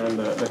wanted to comment on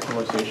the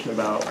conversation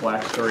about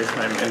Black story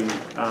time, and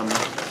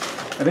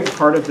I think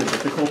part of the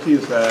difficulty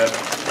is that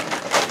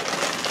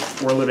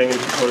we're living in a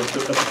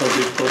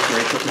supposedly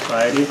post-racial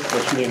society,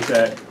 which means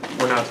that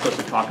we're not supposed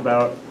to talk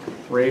about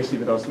race,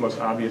 even though it's the most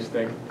obvious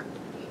thing.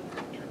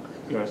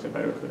 You want to say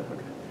bye to Akunna?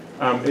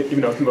 Okay.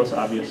 Even though it's the most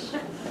obvious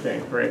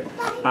thing, right?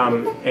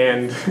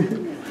 And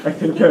I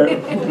think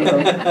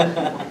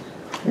that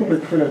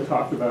what Akunna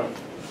talked about,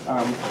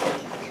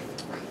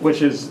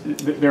 which is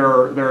there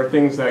are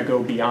things that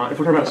go beyond. If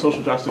we're talking about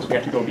social justice, we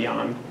have to go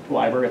beyond the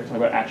library. We have to talk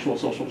about actual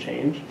social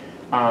change,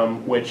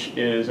 which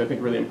is, I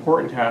think, really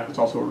important to have. It's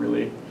also a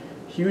really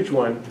huge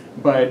one.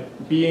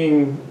 But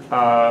being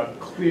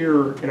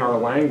clear in our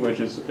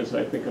language is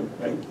I think,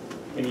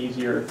 an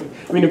easier thing.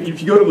 I mean,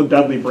 if you go to the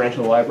Dudley branch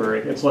of the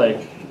library, it's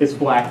like, it's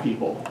Black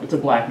people. It's a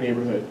Black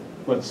neighborhood.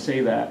 Let's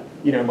say that.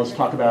 You know, and let's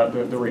talk about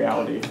the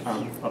reality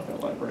of that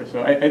library.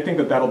 So I think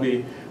that that'll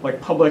be, like,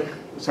 public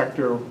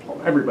sector,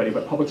 everybody,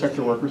 but public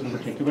sector workers in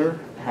particular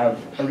have,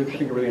 I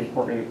think, a really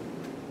important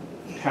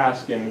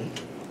task in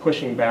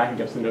pushing back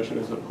against the notion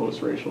of a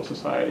post-racial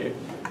society.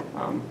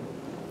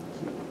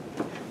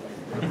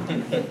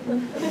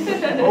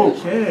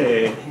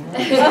 Okay.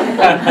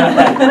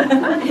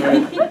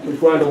 We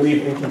wanted to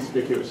leave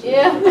inconspicuously.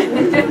 Yeah. We'll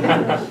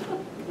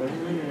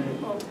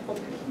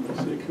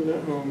see Akunna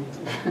at home.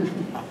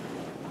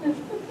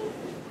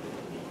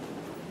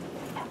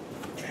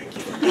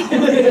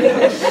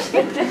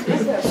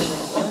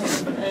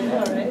 I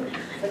know, right?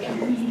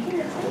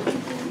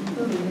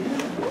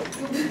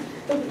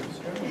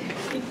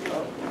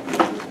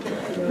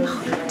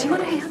 do you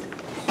want a hand?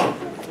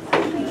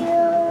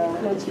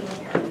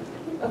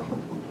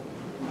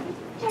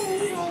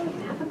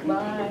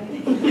 Bye.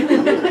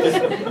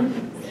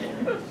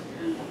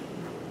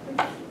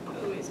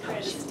 Always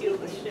trying to steal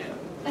the show.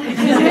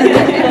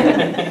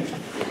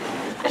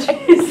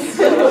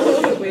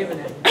 Waving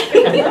it.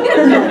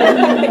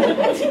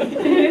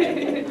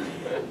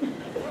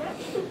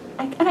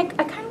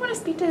 I kind of want to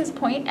speak to his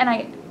point, and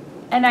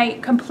I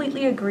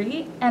completely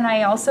agree, and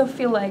I also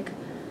feel like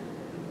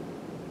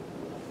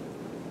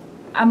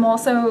I'm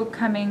also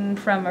coming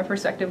from a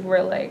perspective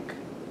where like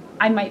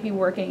I might be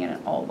working in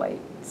an all-white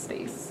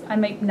space. I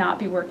might not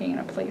be working in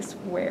a place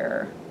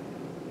where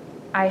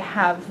I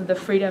have the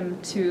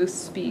freedom to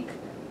speak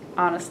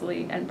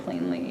honestly and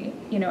plainly,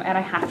 you know, and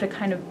I have to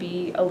kind of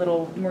be a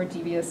little more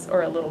devious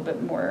or a little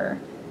bit more,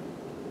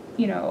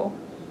 you know,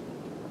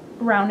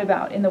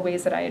 roundabout in the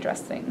ways that I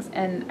address things.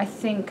 And I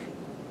think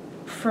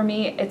for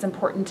me, it's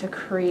important to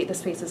create the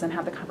spaces and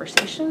have the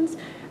conversations.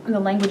 And the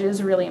language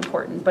is really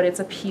important, but it's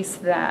a piece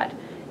that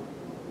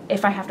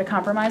if I have to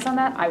compromise on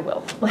that, I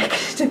will, like,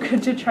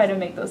 to try to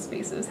make those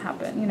spaces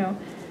happen, you know?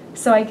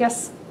 So I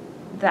guess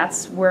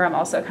that's where I'm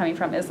also coming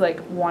from, is like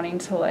wanting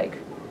to like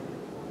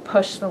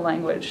push the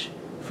language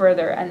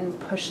further and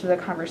push the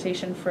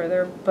conversation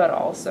further, but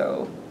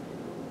also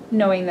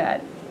knowing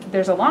that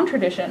there's a long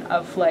tradition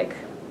of like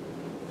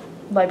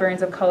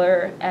librarians of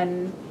color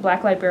and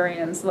Black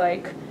librarians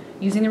like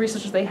using the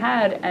resources they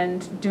had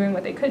and doing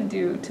what they could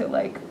do to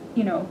like,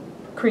 you know,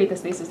 create the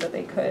spaces that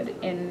they could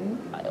in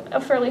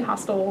a fairly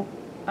hostile,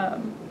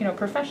 you know,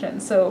 profession.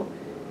 So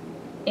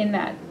in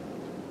that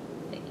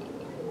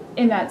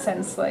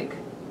sense, like,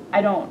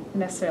 I won't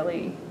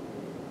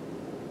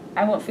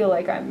feel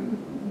like I'm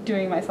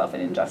doing myself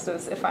an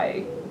injustice if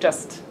I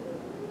just,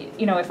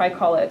 you know, if I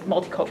call it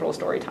multicultural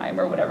story time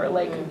or whatever,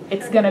 like,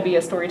 it's gonna be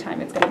a story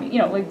time, it's gonna be, you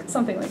know, like,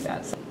 something like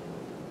that. So.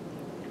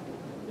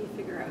 You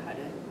figure out how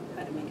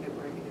to make it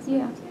work.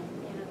 Yeah.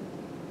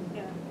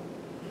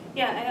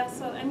 Yeah, I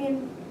also, I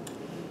mean,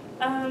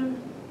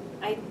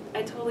 I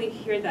totally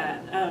hear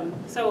that.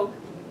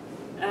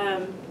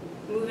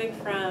 Moving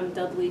from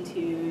Dudley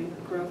to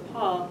Grove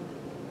Hall,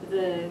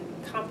 the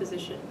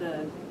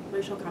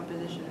racial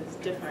composition is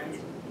different.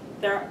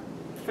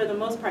 For the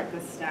most part, the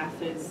staff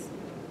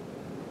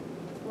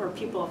or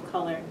people of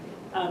color,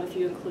 if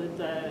you include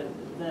the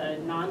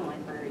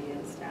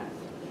non-librarian staff.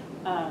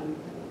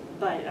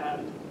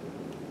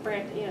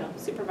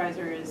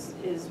 supervisor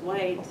is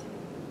white,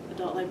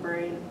 adult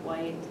librarian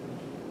white.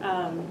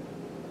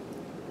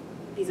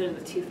 These are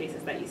the two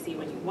faces that you see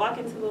when you walk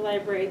into the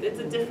library. It's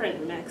a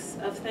different mix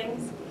of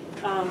things.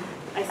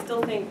 I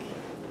still think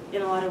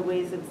in a lot of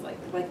ways it's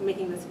like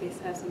making the space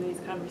to have some of these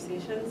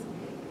conversations.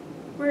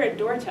 We're at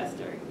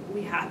Dorchester.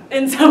 We have,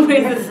 in some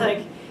ways it's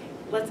like,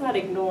 let's not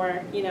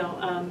ignore,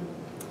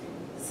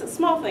 so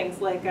small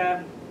things like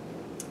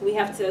we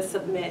have to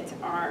submit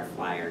our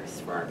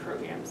flyers for our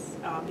programs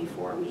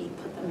before we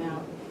put them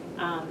out.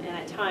 And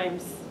at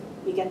times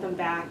we get them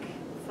back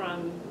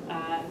from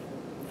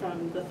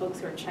the folks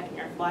who are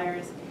checking our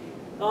flyers,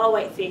 all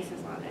white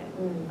faces on it.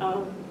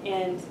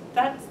 And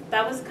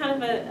that was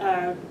kind of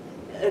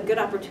a good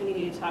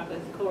opportunity to talk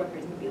with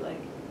coworkers and be like,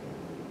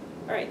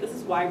 all right, this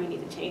is why we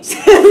need to change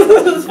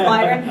this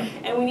flyer,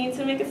 and we need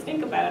to make us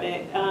think about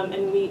it. And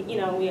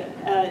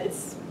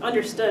it's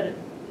understood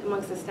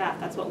amongst the staff.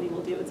 That's what we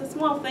will do. It's a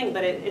small thing,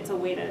 but it's a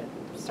way to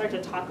start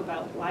to talk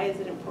about why is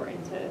it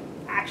important to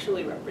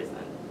actually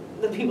represent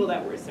the people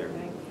that we're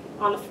serving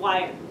on the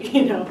flyer.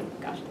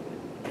 Gosh.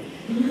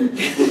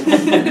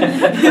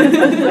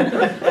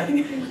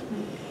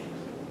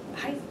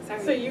 Hi,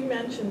 sorry. So you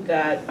mentioned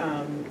that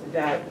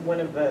that one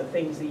of the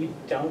things that you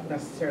don't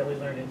necessarily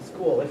learn in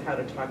school is how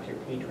to talk to your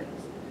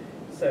patrons.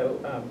 So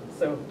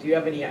so do you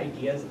have any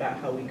ideas about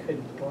how we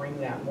could bring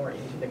that more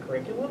into the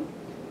curriculum?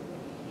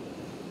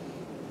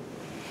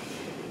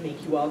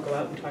 Make you all go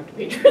out and talk to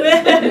patrons?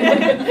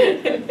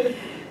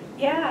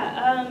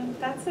 Yeah,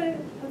 that's a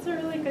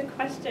really good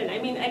question. I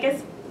mean, I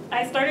guess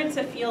I started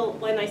to feel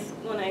when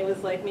I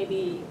was like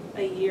maybe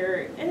a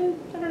year, and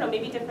I don't know,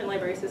 maybe different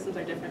library systems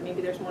are different.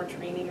 Maybe there's more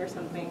training or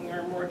something,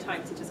 or more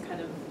time to just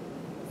kind of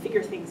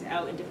figure things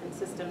out in different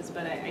systems.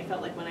 But I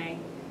felt like when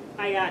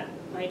I got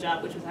my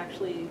job, which was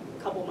actually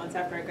a couple months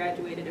after I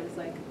graduated, it was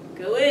like,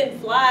 go in,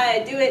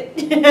 fly, do it.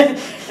 And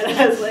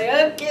I was like,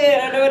 okay,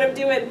 I don't know what I'm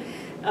doing.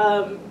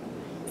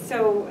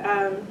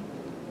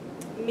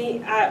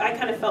 I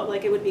kind of felt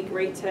like it would be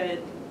great to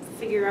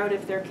figure out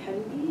if there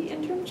can be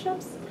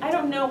internships. I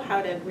don't know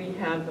how to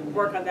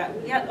work on that.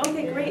 Yeah.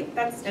 Okay. Great.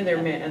 That's and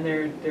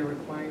they're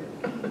required.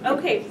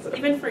 Okay.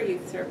 Even for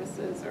youth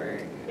services or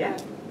yeah.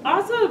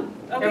 Awesome.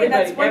 Okay. Everybody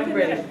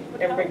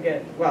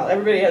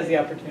has the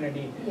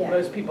opportunity. Yeah.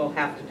 Most people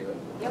have to do it.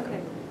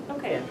 Okay.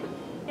 Okay.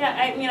 Yeah.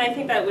 I mean, I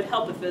think that would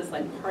help if it was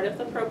like part of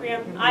the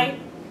program. Mm-hmm.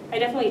 I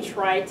definitely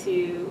tried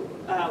to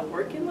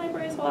work in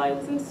libraries while I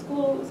was in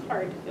school. It was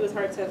hard. It was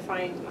hard to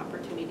find an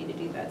opportunity to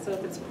do that. So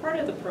if it's part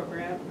of the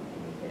program,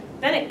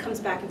 then it comes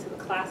back into the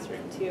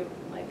classroom too.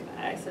 Like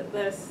I said,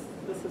 this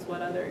is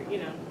what other,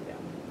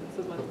 this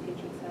is what the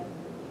teacher said.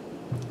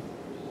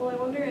 Well, I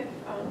wonder if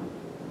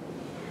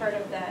part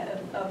of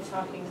that, of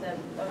talking to them,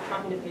 of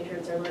talking to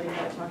patrons or learning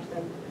how to talk to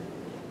them,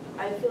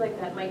 I feel like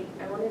I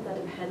wonder if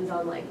that depends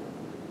on like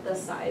the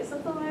size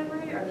of the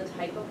library or the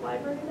type of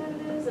library that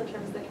it is in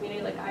terms of the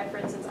community. Like for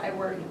instance, I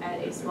work at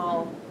a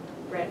small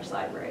branch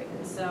library,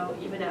 and so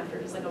even after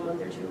just like a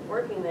month or two of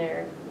working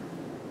there,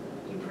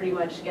 you pretty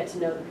much get to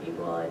know the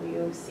people and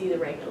you see the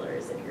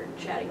regulars and you're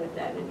chatting with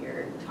them and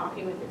you're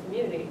talking with your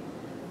community.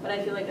 But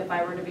I feel like if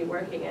I were to be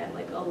working at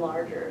like a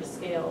larger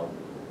scale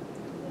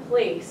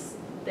place,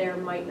 there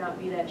might not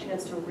be that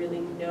chance to really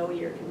know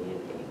your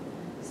community.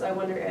 So I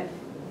wonder if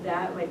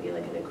that might be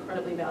like an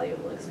incredibly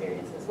valuable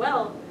experience as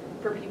well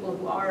for people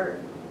who are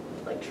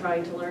like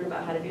trying to learn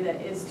about how to do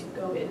that, is to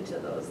go into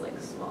those like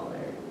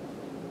smaller,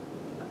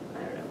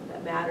 I don't know if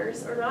that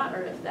matters or not,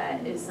 or if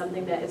that is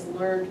something that is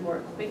learned more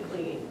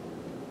quickly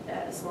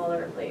at a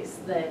smaller place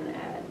than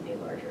at a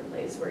larger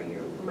place where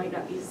you might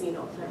not be seen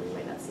all the time, you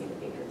might not see the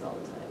patrons all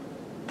the time.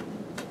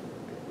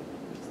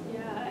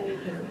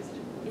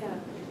 Yeah,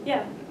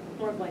 yeah,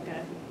 more of like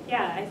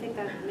I think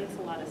that makes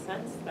a lot of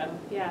sense though,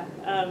 yeah.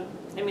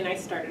 I mean, I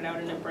started out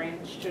in a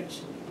branch,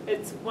 which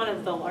it's one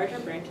of the larger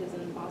branches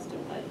in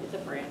Boston, but it's a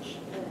branch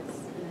and it's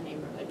in a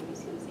neighborhood and you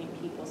see the same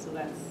people, so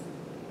that's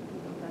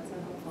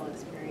a helpful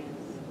experience.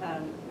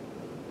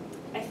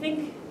 I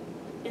think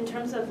in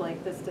terms of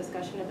like this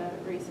discussion about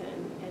race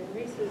and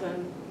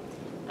racism,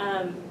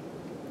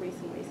 race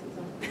and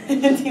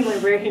racism, teen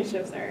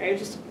librarianship, sorry, I was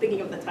just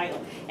thinking of the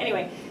title.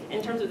 Anyway,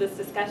 in terms of this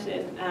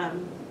discussion,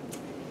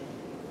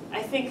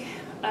 I think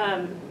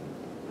I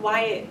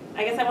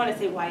guess I want to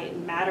say why it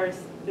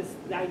matters, this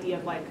idea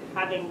of like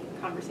having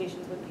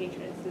conversations with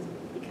patrons, is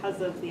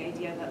because of the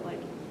idea that like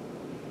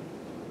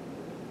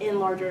in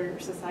larger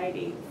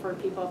society for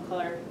people of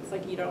color, it's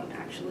like you don't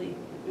actually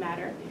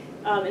matter.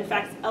 In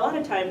fact, a lot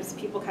of times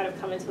people kind of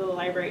come into the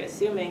library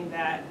assuming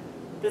that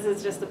this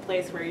is just a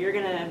place where you're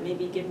gonna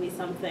maybe give me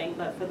something,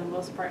 but for the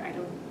most part, I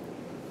don't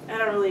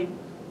really,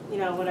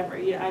 whatever.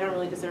 I don't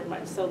really deserve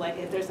much. So like,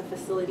 if there's a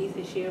facilities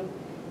issue,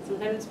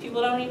 sometimes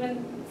people don't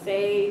even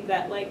say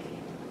that like,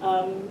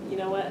 you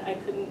know what, I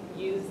couldn't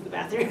use the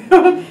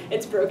bathroom,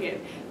 it's broken,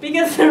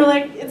 because they're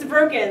like, it's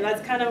broken.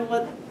 That's kind of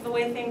the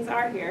way things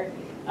are here.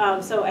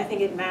 So I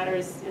think it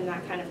matters in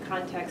that kind of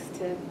context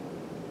to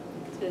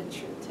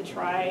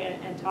try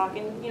and talk,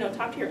 and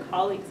talk to your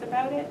colleagues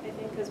about it, I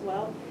think, as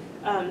well.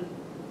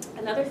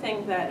 Another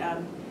thing that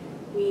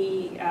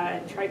we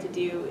try to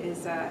do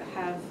is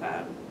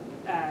have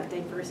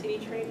diversity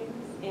trainings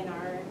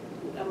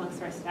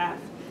amongst our staff,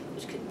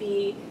 which could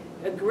be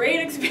a great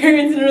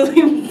experience and a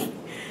really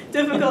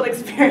difficult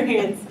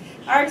experience.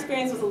 Our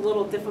experience was a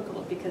little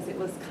difficult because it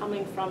was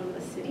coming from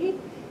the city,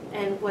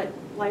 and what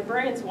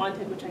librarians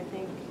wanted, which I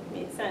think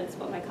made sense,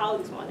 what my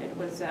colleagues wanted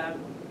was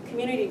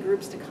community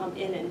groups to come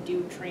in and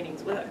do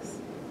trainings with us.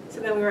 So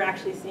then we were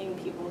actually seeing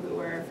people who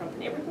were from the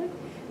neighborhood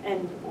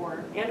and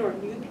or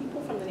new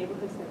people from the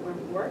neighborhoods where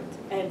we worked,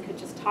 and could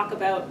just talk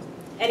about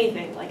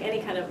anything, like any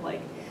kind of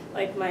like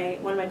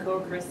one of my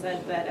coworkers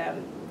said that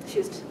she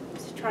was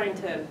trying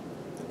to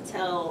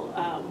tell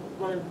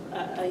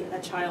a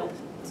child,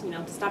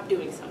 to stop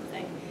doing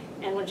something,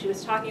 and when she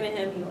was talking to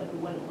him, he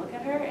wouldn't look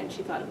at her, and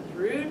she thought it was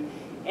rude.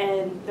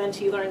 And then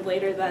she learned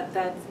later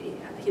that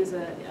he was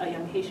a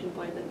young Haitian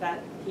boy,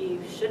 that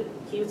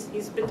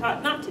he's been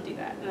taught not to do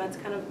that, and that's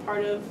kind of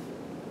part of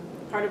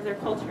their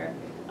culture.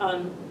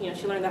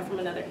 She learned that from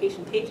another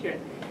Haitian patron.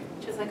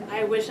 She was like,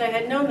 I wish I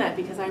had known that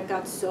because I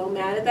got so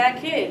mad at that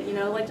kid,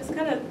 like just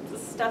kind of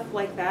stuff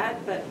like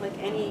that, but like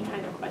any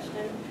kind of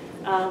question.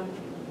 I'm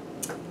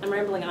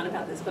rambling on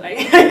about this, but I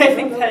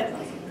think that,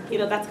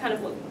 that's kind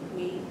of what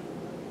we,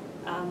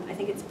 I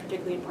think it's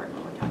particularly important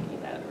when we're talking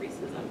about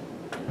racism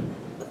in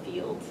the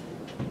field.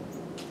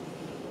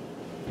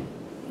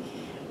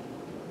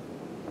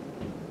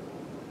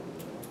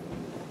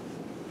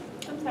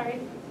 I'm sorry.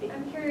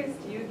 I'm curious,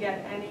 do you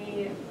get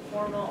any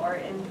formal or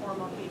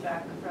informal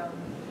feedback from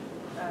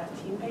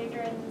team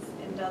patrons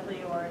in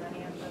Dudley or in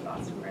any of the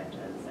Boston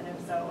branches? And if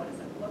so, what does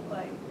it look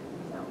like,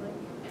 sound like?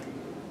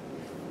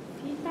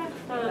 Feedback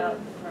About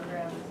the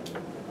programs and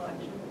the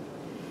collection?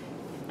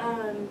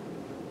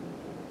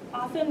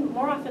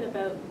 More often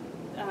about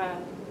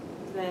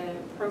the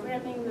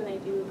programming than I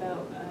do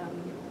about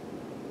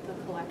the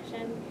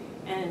collection.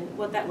 And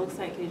what that looks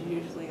like is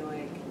usually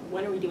like,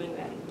 when are we doing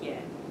that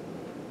again?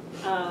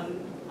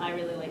 I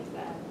really liked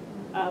that.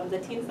 The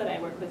teens that I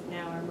work with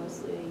now are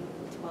mostly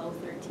 12,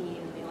 13,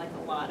 and they like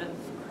a lot of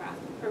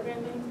craft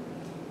programming.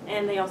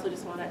 And they also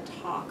just want to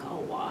talk a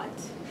lot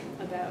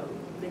about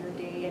their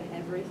day and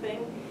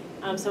everything.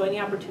 So any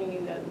opportunity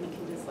that we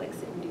can just like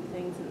sit and do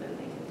things and then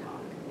they can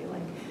talk.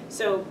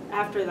 So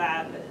after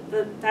that,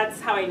 that's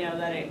how I know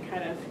that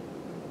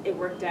it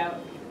worked out.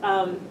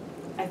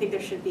 I think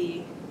there should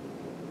be,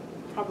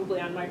 probably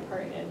on my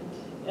part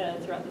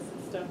and throughout the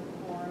system,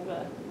 more of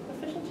a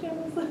official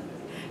channels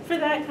for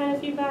that kind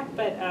of feedback,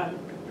 but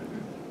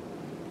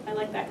I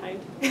like that kind.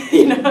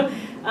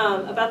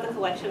 About the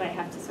collection, I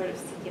have to sort of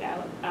seek it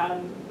out.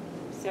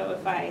 So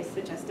if I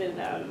suggested,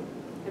 I'm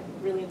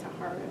really into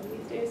horror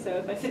these days, so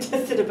if I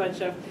suggested a bunch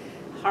of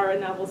horror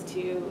novels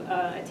to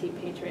a teen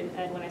patron,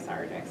 and when I saw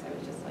her next, I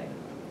was just like,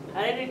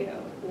 how did it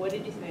go? What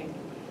did you think?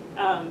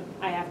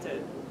 I have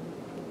to,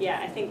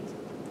 I think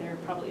there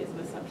probably is an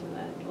assumption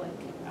that like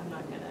I'm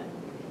not gonna,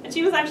 and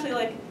she was actually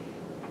like,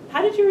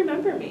 how did you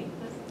remember me?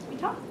 We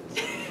talked.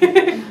 We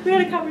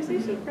had a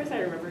conversation. Of course I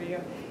remember you.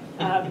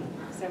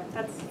 So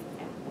that's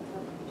how it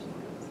goes.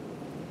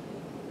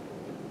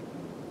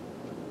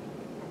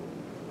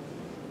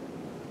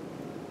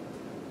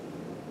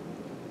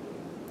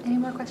 Any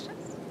more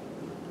questions?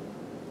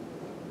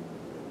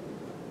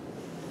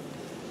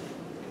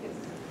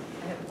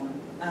 I have one.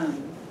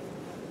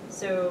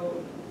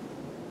 So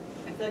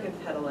I feel like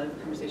I've had a lot of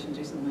conversations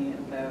recently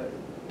about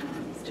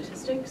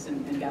statistics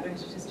and gathering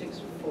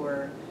statistics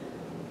for,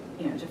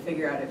 to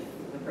figure out if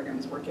the program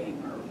is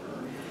working or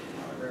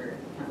however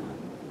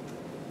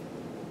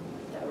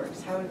that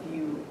works. How have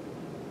you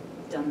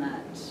done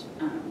that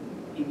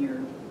in your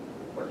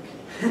work,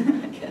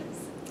 I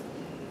guess?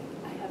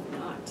 I have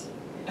not.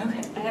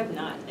 Okay. I have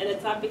not, and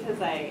it's not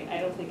because I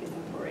don't think it's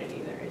important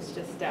either. It's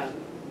just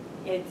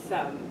it's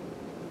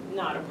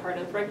not a part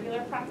of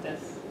regular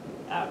practice,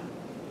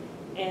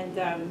 and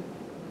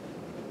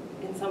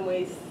in some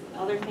ways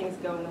other things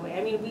go in the way.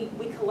 I mean,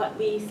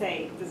 we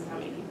say this is how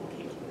many people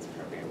came to this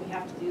program. We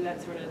have to do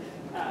that sort of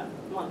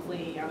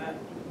monthly on a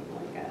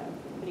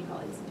what do you call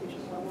it,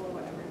 institutional level or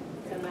whatever.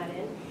 Send that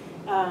in.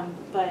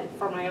 But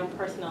for my own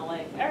personal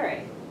life, all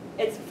right.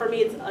 For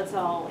me it's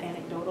all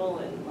anecdotal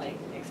and like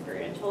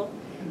experiential.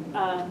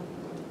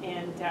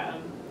 And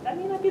that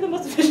may not be the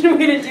most efficient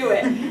way to do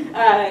it,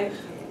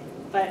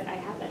 but I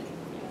haven't.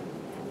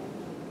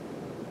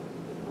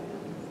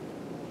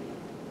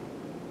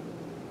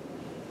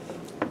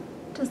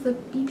 Does the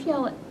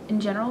BPL in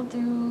general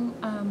do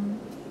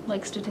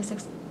like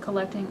statistics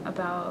collecting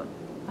about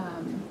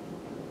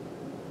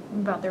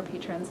their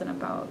patrons and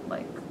about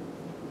like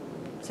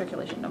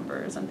circulation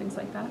numbers and things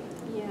like that?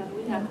 Yeah,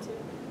 we have to.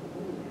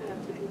 We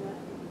have to do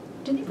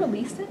that. Did they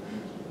release it?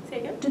 Say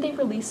again? Did they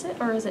release it,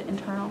 or is it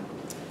internal?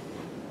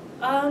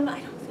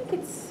 I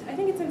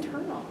think it's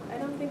internal. I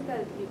don't think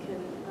that you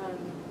can,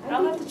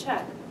 I'll have to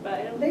check, but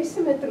I don't. They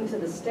submit them to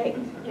the state.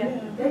 Yeah.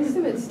 They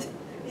submit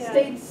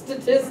state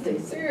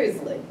statistics,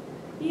 seriously.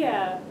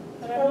 Yeah,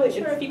 but I'm Probably not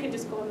sure it's if you could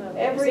just go on the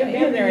every website. It'd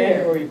be in their year.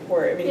 annual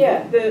report. I mean,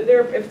 Yeah.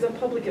 if it's a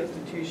public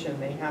institution,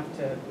 they have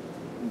to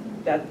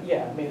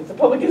yeah, I mean, it's a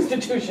public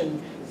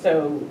institution,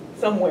 so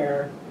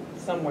somewhere,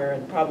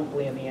 and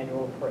probably in the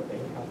annual report, they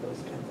would have those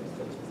kinds of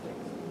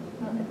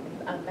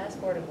statistics. Mass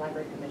Board of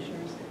Library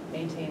Commissioners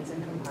maintains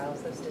and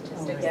compiles those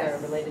statistics right. that are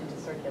Yes. related to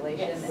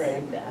circulation Yes.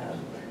 Right.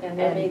 And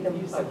they made them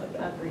use public.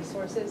 of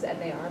resources, and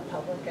they are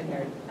public, and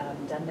they're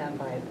done down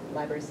by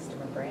library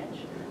system or branch.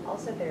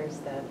 Also, there's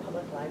the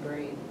public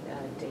library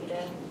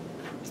data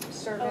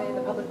survey,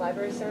 the public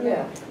library survey.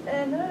 Yeah.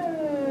 And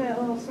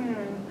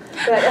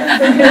but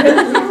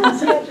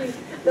sketchy.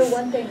 The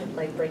one thing,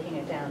 like breaking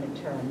it down in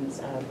terms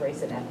of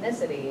race and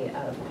ethnicity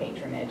of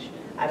patronage,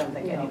 I don't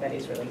think No.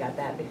 anybody's really got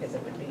that, because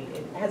it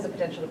has the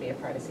potential to be a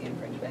privacy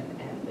infringement,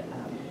 and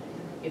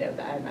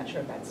I'm not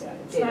sure if that's.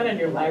 It's not in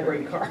your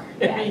library card.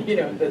 Yeah.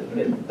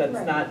 That's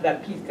Right. not,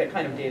 that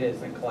kind of data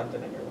isn't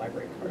collected in your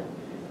library card.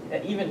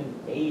 Even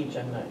age,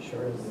 I'm not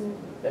sure is,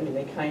 I mean,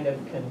 they kind of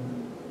can.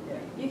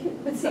 You can,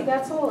 but see,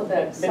 that's all about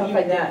But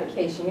even that-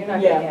 self-identification, you're not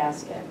Yeah. gonna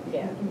ask it.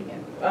 Yeah.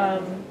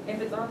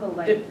 If it's on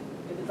the Dip-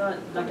 if it's on,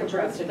 not Like a to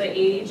interrupt, birth the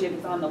age, if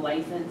it's on the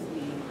license,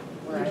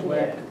 where I You can-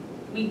 work,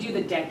 we do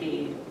the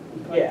decade.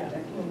 We collect Yeah. the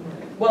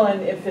decade. Well,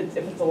 and if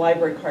it's a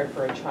library card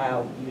for a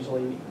child,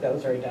 usually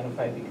those are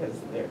identified because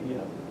they're,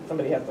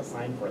 somebody has to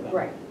sign for them.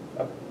 Right.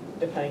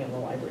 Depending on the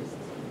library system.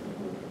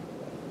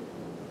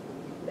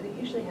 But it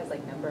usually has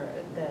like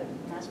the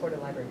Mass Board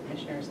of Library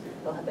Commissioners,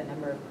 they'll have the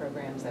number of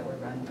programs that were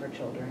run for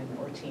children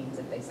or teens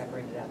if they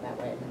separate it out that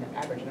way, and then the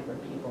average number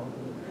of people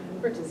who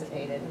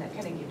participated, and that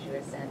kind of gives you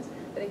a sense.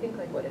 But I think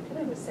like what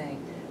Akunna was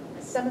saying,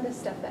 some of the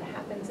stuff that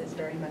happens is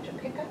very much a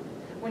pickup.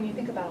 When you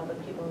think about all the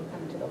people who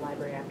come to the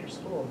library after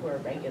school who are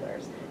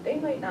regulars, they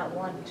might not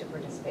want to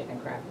participate in a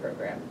craft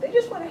program. They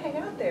just want to hang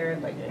out there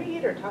and like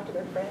read or talk to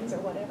their friends or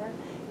whatever.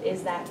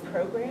 Is that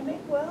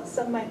programming? Well,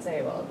 some might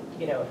say, well,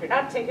 if you're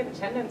not taking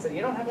attendance and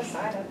you don't have a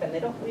sign up and they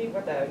don't leave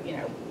with a,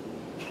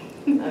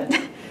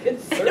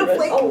 It's service.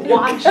 a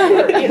watch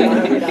or,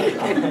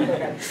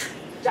 a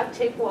duct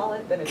tape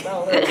wallet, then it's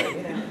all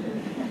over,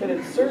 But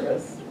it's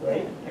service,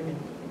 right? I mean.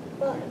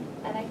 Well,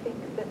 and I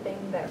think the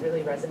thing that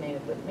really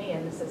resonated with me,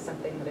 and this is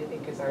something that I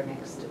think is our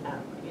next,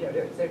 there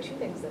are two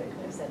things that I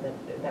kind of said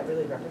that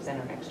really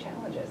represent our next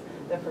challenges.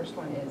 The first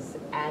one is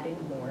adding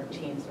more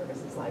teen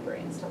services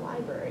librarians to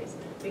libraries,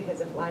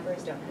 because if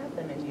libraries don't have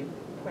them, and you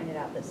pointed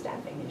out the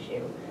staffing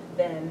issue,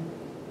 then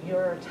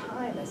your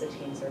time as a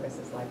teen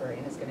services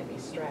librarian is going to be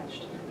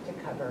stretched to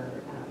cover,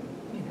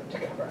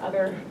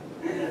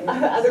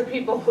 other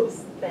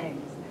people's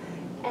things.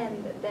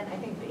 And then I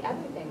think the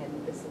other thing,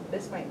 and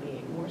this might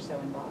be more so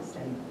in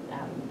Boston,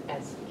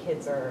 as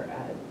kids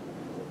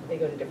they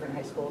go to different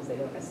high schools, they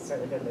don't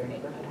necessarily go to their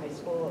neighborhood high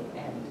school,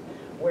 and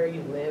where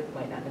you live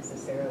might not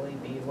necessarily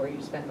be where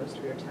you spend most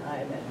of your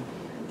time,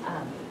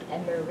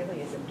 and there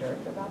really is a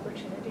dearth of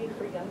opportunity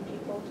for young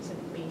people to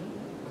be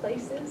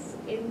places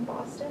in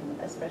Boston,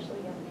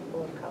 especially young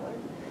people of color.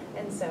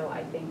 And so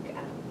I think,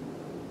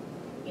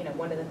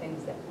 one of the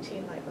things that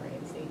teen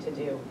librarians need to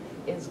do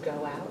is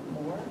go out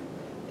more.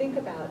 Think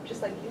about,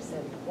 just like you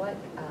said, why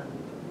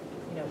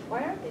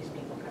aren't these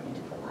people coming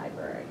to the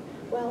library?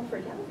 Well, for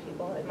young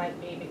people, it might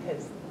be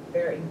because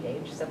they're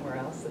engaged somewhere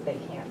else that they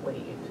can't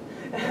leave.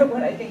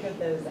 When I think of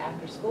those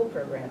after-school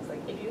programs,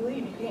 like if you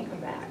leave, you can't come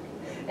back.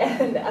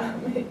 And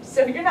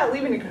so you're not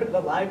leaving to go to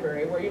the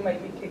library where you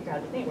might be kicked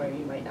out anywhere,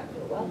 you might not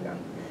feel welcome.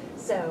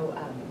 So,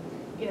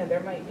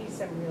 there might be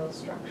some real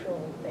structural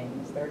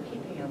things that are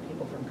keeping young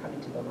people from coming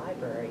to the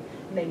library.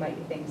 And they might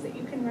be things that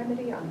you can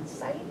remedy on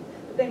site,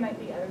 but they might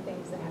be other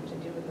things that have to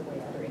do with the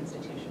way other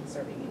institutions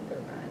serving youth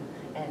are run.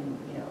 And,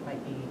 it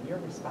might be your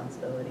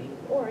responsibility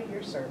or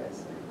your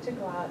service to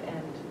go out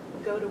and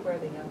go to where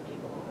the young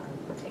people are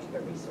and take the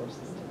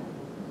resources to them.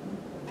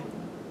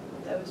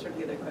 That was sort of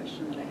the other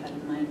question that I had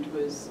in mind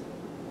was,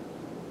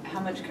 how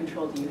much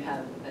control do you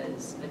have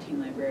as a teen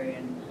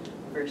librarian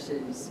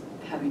versus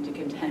having to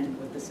contend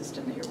with the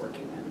system that you're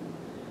working in?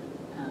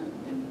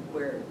 And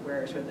where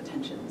are sort of the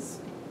tensions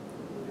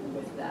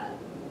with that?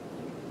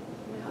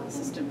 Like how the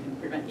system can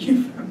prevent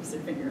you from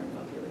serving your own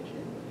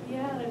population?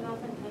 Yeah, there's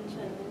often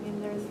tension. I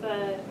mean, there's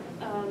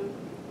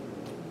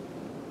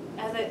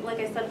like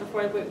I said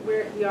before,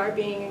 we are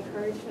being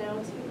encouraged now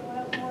to go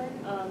out more.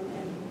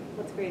 And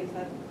what's great is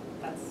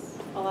that's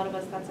a lot of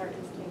us, that's our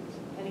instinct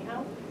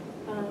anyhow,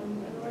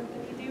 in the work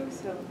that we do.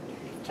 So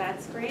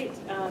that's great.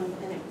 And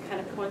it kind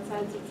of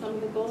coincides with some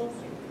of the goals.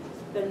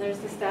 Then there's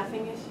the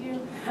staffing issue.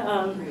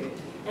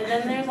 And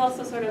then there's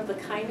also sort of the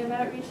kind of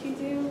outreach you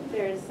do.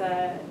 There's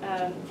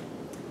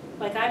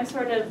like I'm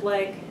sort of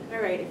like,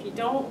 all right, if you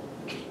don't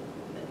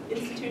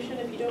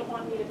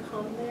want me to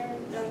come there,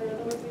 are there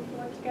other ways we can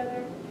work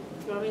together?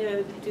 Do you want me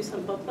to do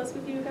some book lists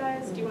with you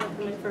guys? Do you want to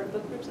come in for a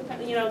book group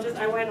sometime?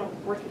 I want to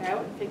work it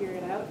out and figure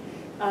it out.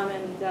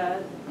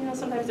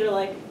 Sometimes they're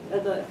like,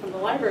 from the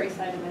library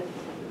side of it,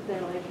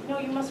 they're like, no,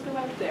 you must go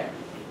out there.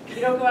 If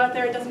you don't go out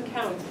there, it doesn't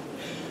count.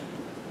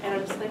 And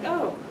I'm just like,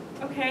 oh,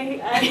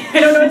 okay, I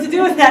don't know what to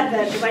do with that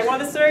then, because I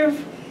want to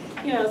serve,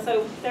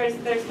 so there's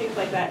things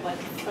like that. Like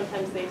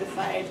sometimes they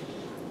decide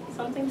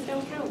some things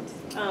don't count.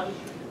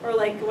 Or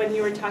like when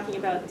you were talking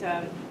about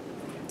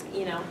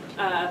you know,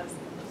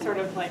 sort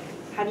of like,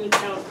 how do you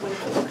count when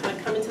people kind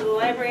of come into the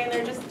library and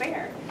they're just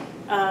there?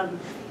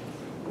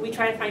 We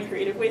try to find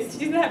creative ways to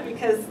do that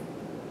because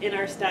in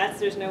our stats,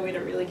 there's no way to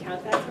really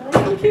count that. So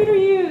like computer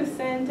use,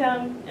 and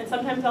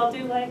sometimes I'll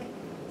do like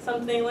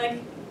something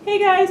like, hey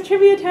guys,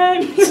 trivia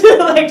time,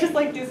 like just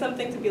like do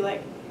something to be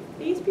like,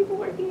 these people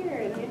were here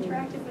and I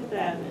interacted with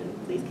them,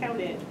 and please count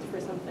it for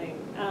something.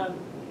 I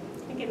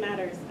think it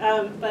matters,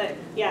 but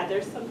yeah,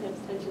 there's sometimes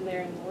tension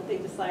there, and what they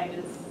decide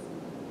is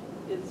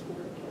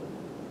work and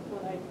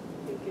what I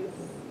think is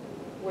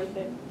worth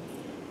it.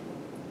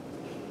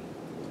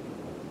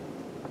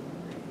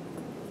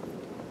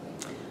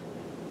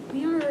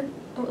 We are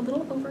a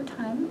little over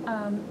time.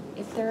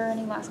 If there are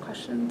any last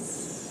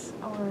questions,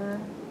 or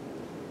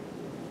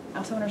I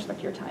also want to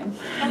respect your time.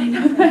 I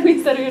know that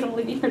we said we would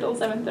only be here till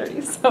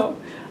 7:30, so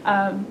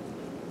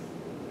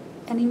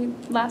any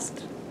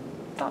last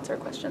thoughts or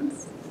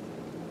questions?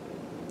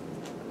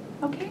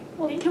 Okay,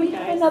 well, Thank can we you,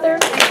 have guys. another?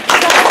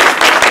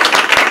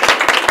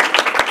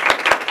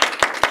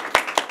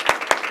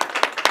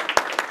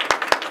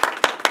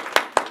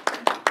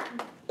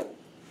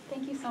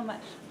 Thank you so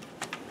much.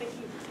 Thank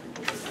you.